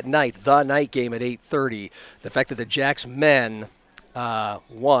later that night, the night game at 8:30, the fact that the Jacks men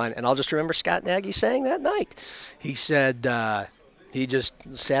won, and I'll just remember Scott Nagy saying that night, he said he just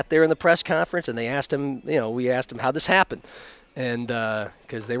sat there in the press conference and they asked him, we asked him how this happened. And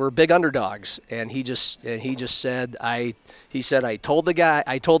because they were big underdogs, and he just said, I told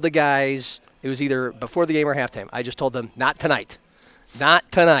the guys, it was either before the game or halftime, I just told them, not tonight.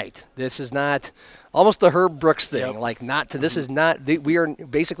 This is not almost the Herb Brooks thing. Like, this is not. We're not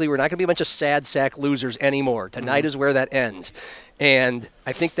going to be a bunch of sad sack losers anymore. Tonight is where that ends. And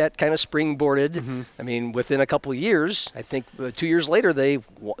I think that kind of springboarded. I mean, within a couple of years, I think 2 years later, they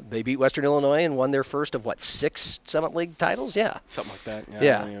beat Western Illinois and won their first of 6 Summit League titles. Yeah, something like that.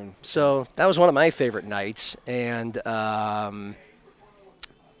 Yeah. So that was one of my favorite nights, and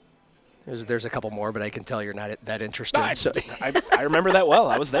there's a couple more, but I can tell you're not that interested. I remember that well.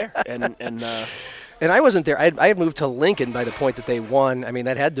 I was there, and I wasn't there. I had moved to Lincoln by the point that they won. I mean,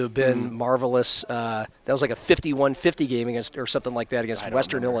 that had to have been marvelous. That was like a 51-50 game or something like that against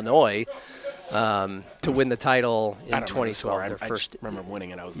Western Illinois to win the title in 2012. I just remember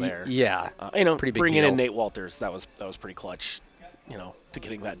winning it. I was there. Yeah, pretty big bringing deal. in Nate Walters, that was pretty clutch, to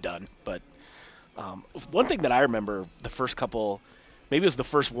getting that done. But one thing that I remember, the first couple, maybe it was the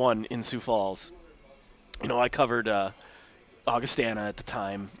first one in Sioux Falls. I covered Augustana at the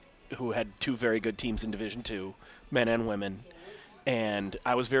time, who had 2 very good teams in Division II, men and women. And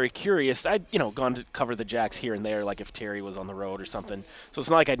I was very curious. I'd, gone to cover the Jacks here and there, like if Terry was on the road or something. So it's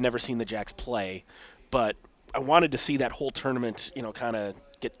not like I'd never seen the Jacks play. But I wanted to see that whole tournament, kind of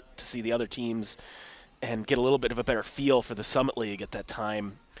get to see the other teams and get a little bit of a better feel for the Summit League at that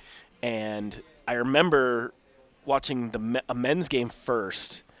time. And I remember watching a men's game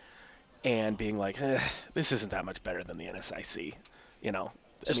first and being like, this isn't that much better than the NSIC,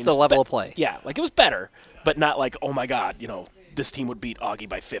 Just the level of play. Yeah, like it was better, but not like, oh my God, this team would beat Augie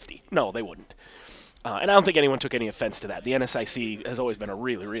by 50. No, they wouldn't. And I don't think anyone took any offense to that. The NSIC has always been a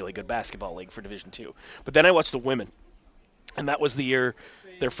really, really good basketball league for Division II. But then I watched the women, and that was the year,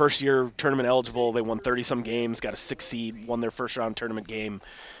 their first year tournament eligible. They won 30-some games, got a 6 seed, won their first round tournament game.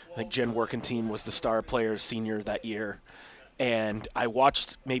 I think Jen Workentine was the star player senior that year. And I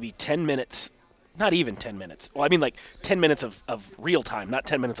watched maybe 10 minutes. Not even 10 minutes. Well, I mean like 10 minutes of real time, not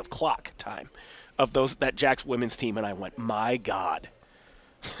 10 minutes of clock time of that Jacks women's team, and I went, my God.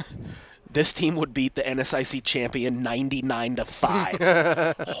 This team would beat the NSIC champion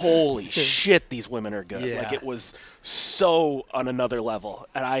 99-5. Holy shit, these women are good. Yeah. Like, it was so on another level,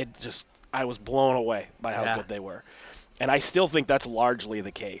 and I was blown away by how good they were. And I still think that's largely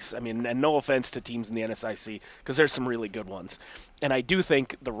the case. I mean, and no offense to teams in the NSIC, because there's some really good ones. And I do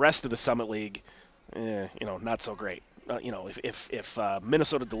think the rest of the Summit League, not so great. If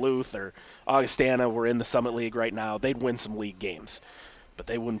Minnesota Duluth or Augustana were in the Summit League right now, they'd win some league games, but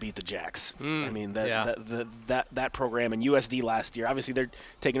they wouldn't beat the Jacks. I mean, that program and USD last year, obviously they're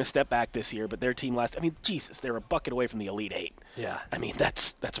taking a step back this year, but their team they were a bucket away from the Elite Eight. Yeah. I mean,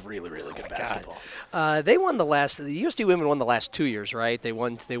 that's really, really good basketball. They won the USD women won the last 2 years, right? They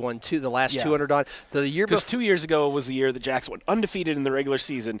won the last 200 on the year Because before. 2 years ago was the year the Jacks went undefeated in the regular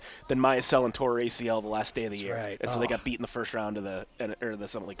season. Then Maya Sellen tore her ACL the last day of the year, right. and so they got beat in the first round of the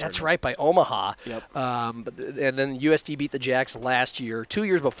Summit League. That's tournament. right, by Omaha. Yep. And then USD beat the Jacks last year. 2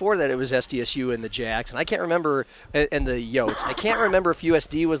 years before that, it was SDSU and the Jacks. And I can't remember, and the Yotes. I can't remember if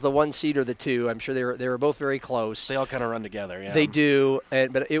USD was the 1 seed or the 2. I'm sure they were both very close. They all kind of run together. Yeah. They do,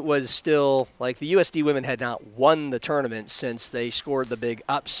 but it was still like the USD women had not won the tournament since they scored the big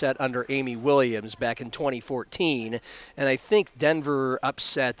upset under Amy Williams back in 2014, and I think Denver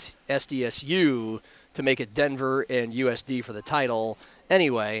upset SDSU to make it Denver and USD for the title.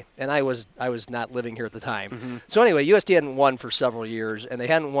 Anyway, and I was not living here at the time. Mm-hmm. So anyway, USD hadn't won for several years, and they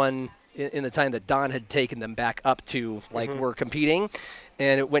hadn't won in the time that Don had taken them back up to we're competing.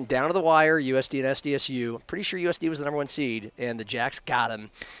 And it went down to the wire, USD and SDSU. I'm pretty sure USD was the number 1 seed, and the Jacks got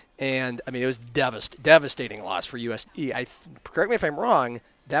him. And, I mean, it was devastating loss for USD. Correct me if I'm wrong,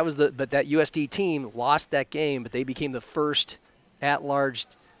 but that USD team lost that game, but they became the first at-large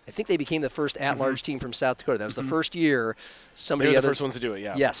I think they became the first at-large team from South Dakota. That was the first year somebody They were the first ones to do it,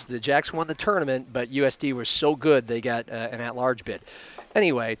 yeah. Yes, the Jacks won the tournament, but USD was so good they got an at-large bid.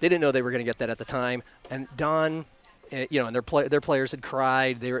 Anyway, they didn't know they were going to get that at the time. And Don, and their players had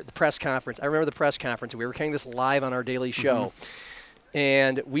cried. They were at the press conference. I remember the press conference. We were carrying this live on our daily show.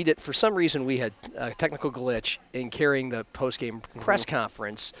 And for some reason, we had a technical glitch in carrying the post-game press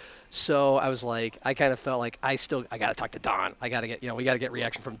conference. So I was like, I kind of felt like I got to talk to Don. I got to get, we got to get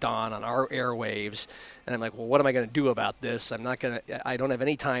reaction from Don on our airwaves. And I'm like, well, what am I going to do about this? I don't have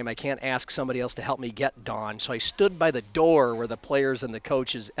any time. I can't ask somebody else to help me get Don. So I stood by the door where the players and the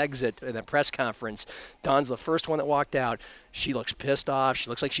coaches exit in the press conference. Don's the first one that walked out. She looks pissed off. She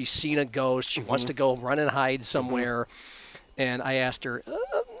looks like she's seen a ghost. She wants to go run and hide somewhere. And I asked her,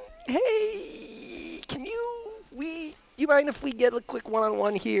 hey, you mind if we get a quick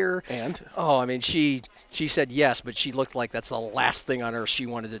one-on-one here? And? Oh, I mean, she said yes, but she looked like that's the last thing on earth she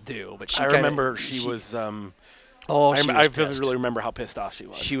wanted to do. But I remember she was. I vividly remember how pissed off she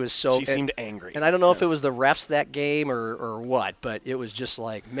was. She was She seemed angry. And I don't know if it was the refs that game or what, but it was just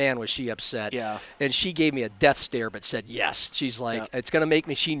like, man, was she upset. Yeah. And she gave me a death stare but said yes. She's like, it's going to make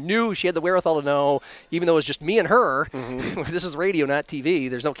me. She knew, she had the wherewithal to know, even though it was just me and her. This is radio, not TV.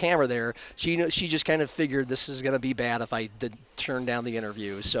 There's no camera there. She just kind of figured this is going to be bad if I did turn down the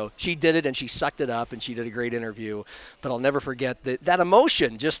interview. So she did it, and she sucked it up, and she did a great interview. But I'll never forget that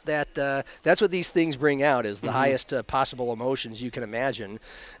emotion, just that's what these things bring out, is the highest possible emotions you can imagine.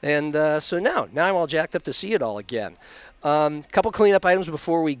 And so now I'm all jacked up to see it all again. Couple cleanup items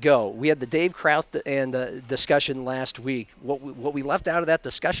before we go. We had the Dave Krauth and discussion last week. What we left out of that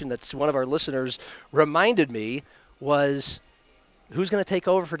discussion, that's one of our listeners reminded me, was who's going to take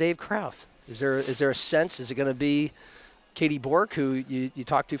over for Dave Krauth? Is there a sense? Is it going to be Katie Bork, who you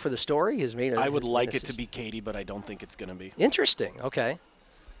talked to for the story? I would like it to be Katie, but I don't think it's going to be. Interesting. Okay.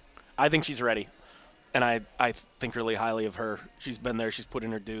 I think she's ready. And I think really highly of her. She's been there. She's put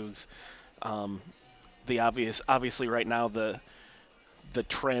in her dues. Obviously right now the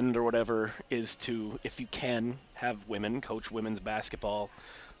trend or whatever is to, if you can, have women coach women's basketball.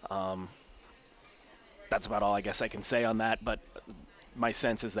 That's about all I guess I can say on that. But my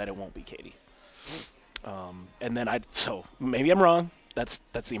sense is that it won't be Katie. And then so maybe I'm wrong. That's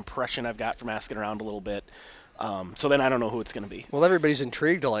the impression I've got from asking around a little bit. So then I don't know who it's going to be. Well, everybody's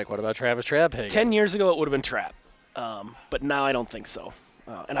intrigued to what about Travis Trapphagen? 10 years ago, it would have been Trapp. But now I don't think so.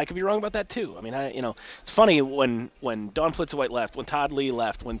 And I could be wrong about that, too. I mean, it's funny when Dawn Plitzowite left, when Todd Lee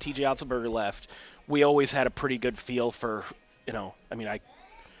left, when T.J. Otzelberger left, we always had a pretty good feel for, I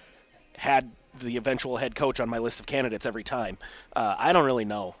had the eventual head coach on my list of candidates every time. I don't really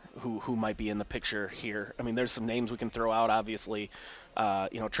know who might be in the picture here. I mean, there's some names we can throw out, obviously.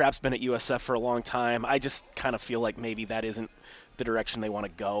 Trapp's been at USF for a long time. I just kind of feel like maybe that isn't the direction they want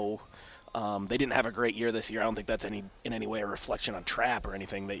to go. They didn't have a great year this year. I don't think that's in any way a reflection on Trapp or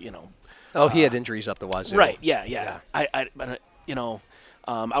anything. He had injuries up the wazoo. Right. Yeah. I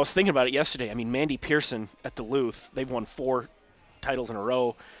was thinking about it yesterday. I mean, Mandy Pearson at Duluth, they've won 4 titles in a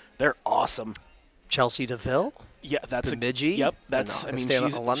row. They're awesome. Chelsea DeVille? Yeah, that's Bemidji? Yep,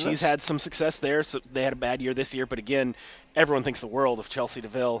 she's had some success there. So they had a bad year this year, but again, everyone thinks the world of Chelsea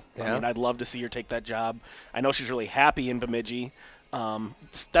DeVille. Yeah. I mean, I'd love to see her take that job. I know she's really happy in Bemidji.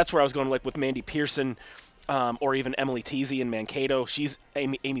 That's where I was going, with Mandy Pearson, or even Emily Teasy in Mankato. She's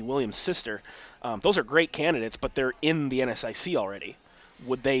Amy Williams' sister. Those are great candidates, but they're in the NSIC already.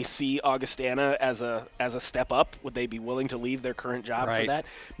 Would they see Augustana as a step up? Would they be willing to leave their current job for that?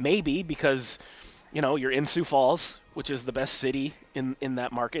 Maybe, because you're in Sioux Falls, which is the best city in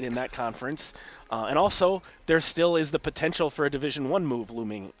that market, in that conference. And also, there still is the potential for a Division I move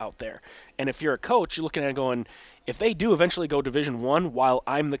looming out there. And if you're a coach, you're looking at it going, if they do eventually go Division I while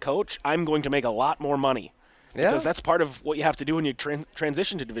I'm the coach, I'm going to make a lot more money. Yeah. Because that's part of what you have to do when you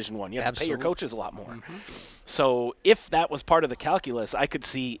transition to Division I. You have to pay your coaches a lot more. So if that was part of the calculus, I could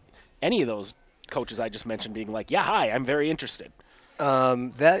see any of those coaches I just mentioned being like, yeah, hi, I'm very interested.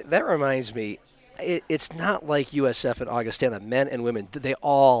 That reminds me, it's not like USF and Augustana, men and women. They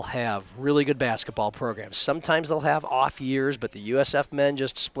all have really good basketball programs. Sometimes they'll have off years, but the USF men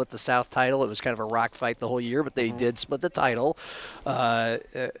just split the South title. It was kind of a rock fight the whole year, but they did split the title.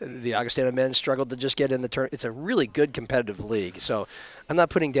 The Augustana men struggled to just get in the tournament. It's a really good competitive league. So I'm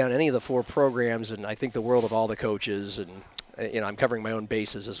not putting down any of the 4 programs, and I think the world of all the coaches, and I'm covering my own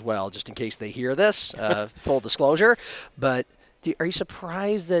bases as well, just in case they hear this, full disclosure. But are you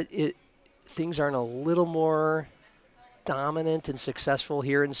surprised that things aren't a little more dominant and successful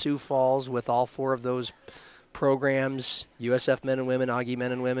here in Sioux Falls with all 4 of those programs, USF men and women, Augie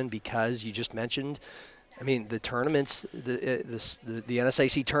men and women, because you just mentioned, I mean, the tournaments, the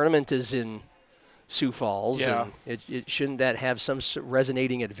NSIC tournament is in Sioux Falls. Yeah. And shouldn't that have some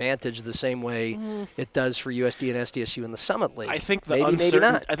resonating advantage the same way it does for USD and SDSU in the Summit League? I think maybe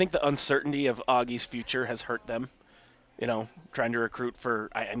not. I think the uncertainty of Augie's future has hurt them. Trying to recruit for,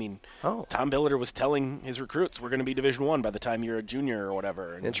 Tom Billiter was telling his recruits, we're going to be Division I by the time you're a junior or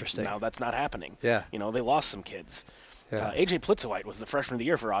whatever. And Interesting. Now that's not happening. Yeah. They lost some kids. Yeah. AJ Plitzowite was the freshman of the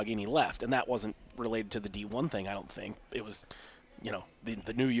year for Augie, and he left. And that wasn't related to the D1 thing, I don't think. It was,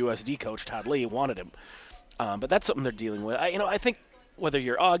 the new USD coach, Todd Lee, wanted him. But that's something they're dealing with. I think whether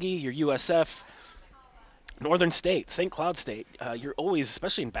you're Augie, you're USF, Northern State, St. Cloud State, you're always,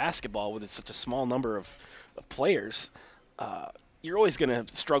 especially in basketball, with such a small number of players, you're always going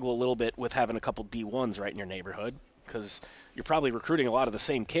to struggle a little bit with having a couple D1s right in your neighborhood, because you're probably recruiting a lot of the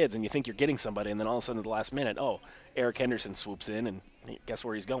same kids, and you think you're getting somebody, and then all of a sudden at the last minute, Eric Henderson swoops in, and guess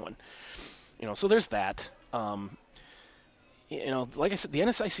where he's going. So there's that. Like I said, the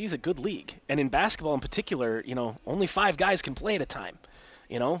NSIC is a good league, and in basketball in particular, only 5 guys can play at a time.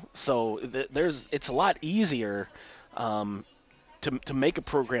 So it's a lot easier to make a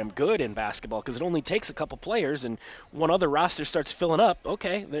program good in basketball, because it only takes a couple players, and one other roster starts filling up.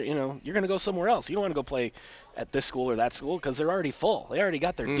 Okay, you're going to go somewhere else. You don't want to go play at this school or that school because they're already full. They already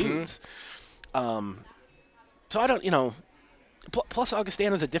got their dudes. So I don't, plus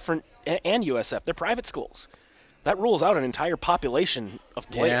Augustana's a different, and USF, they're private schools. That rules out an entire population of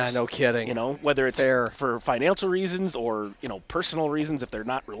players. Yeah, no kidding. Whether it's Fair. for financial reasons or, personal reasons, if they're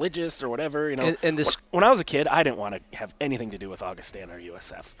not religious or whatever. And this, when I was a kid, I didn't want to have anything to do with Augustana or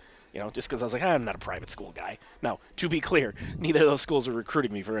USF. Just because I was like, I'm not a private school guy. Now, to be clear, neither of those schools were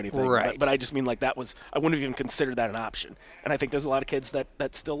recruiting me for anything. Right. But I just mean I wouldn't have even considered that an option. And I think there's a lot of kids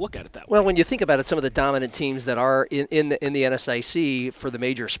that still look at it that way. well, when you think about it, some of the dominant teams that are in the NSIC for the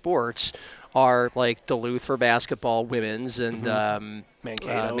major sports are like Duluth for basketball, women's, and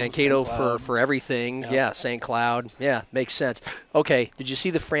Mankato for everything. Yeah, St. Cloud. Yeah, makes sense. Okay, did you see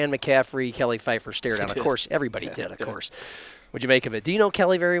the Fran McCaffrey, Kelly Pfeiffer stare down? Of course, everybody did, of course. What'd you make of it? Do you know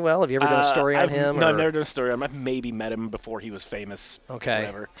Kelly very well? Have you ever done a story on him? No, I've never done a story on him. I've maybe met him before he was famous. Okay.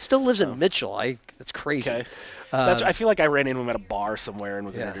 Whatever. Still lives in Mitchell. That's crazy. Okay. I feel like I ran into him at a bar somewhere and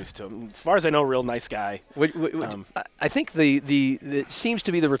was introduced to him. As far as I know, real nice guy. I think it seems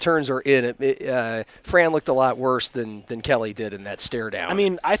to be the returns are in it. Fran looked a lot worse than Kelly did in that stare down. I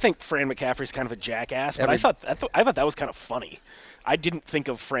mean, I think Fran McCaffrey's kind of a jackass, but I thought that was kind of funny. I didn't think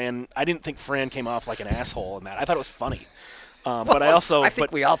Fran came off like an asshole in that. I thought it was funny. But I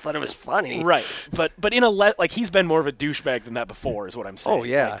think we all thought it was funny, right? But in he's been more of a douchebag than that before, is what I'm saying. Oh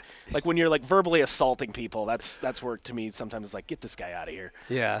yeah, like when you're verbally assaulting people, that's where to me sometimes it's like, get this guy out of here.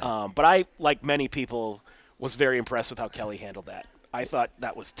 Yeah. But I, like many people, was very impressed with how Kelly handled that. I thought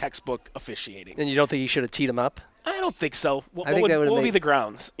that was textbook officiating. And you don't think he should have teed him up? I don't think so. What that would be the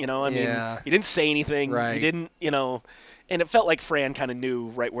grounds? I mean, he didn't say anything. Right. He didn't, and it felt like Fran kind of knew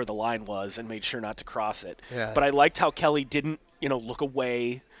right where the line was and made sure not to cross it. Yeah. But I liked how Kelly didn't, look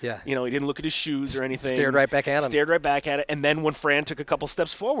away. Yeah. He didn't look at his shoes or anything. Stared right back at him. Stared right back at it. And then when Fran took a couple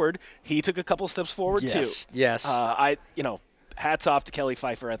steps forward, he took a couple steps forward too. Yes. Hats off to Kelly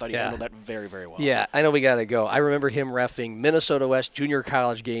Pfeiffer. I thought he handled that very, very well. Yeah, I know we got to go. I remember him reffing Minnesota West junior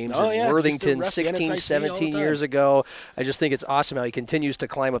college games in Worthington 16, 17 years ago. I just think it's awesome how he continues to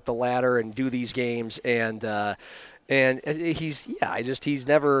climb up the ladder and do these games. And he's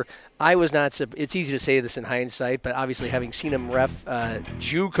never – it's easy to say this in hindsight, but obviously having seen him ref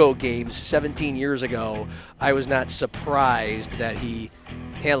JUCO games 17 years ago, I was not surprised that he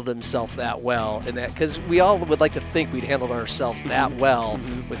handled himself that well, and that because we all would like to think we'd handled ourselves that well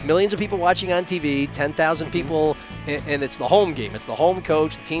with millions of people watching on TV, 10,000 people, and it's the home game. It's the home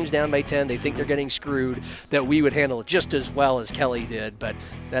coach. The team's down by 10. They think they're getting screwed. That we would handle it just as well as Kelly did, but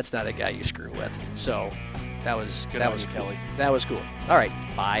that's not a guy you screw with. So that was Good that on was you, cool. Kelly. That was cool. All right,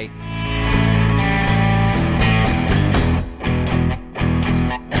 bye.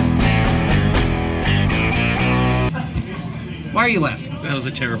 Why are you laughing? That was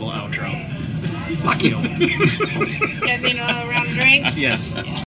a terrible outro. Fuck you. You guys need a round of drinks? Yes.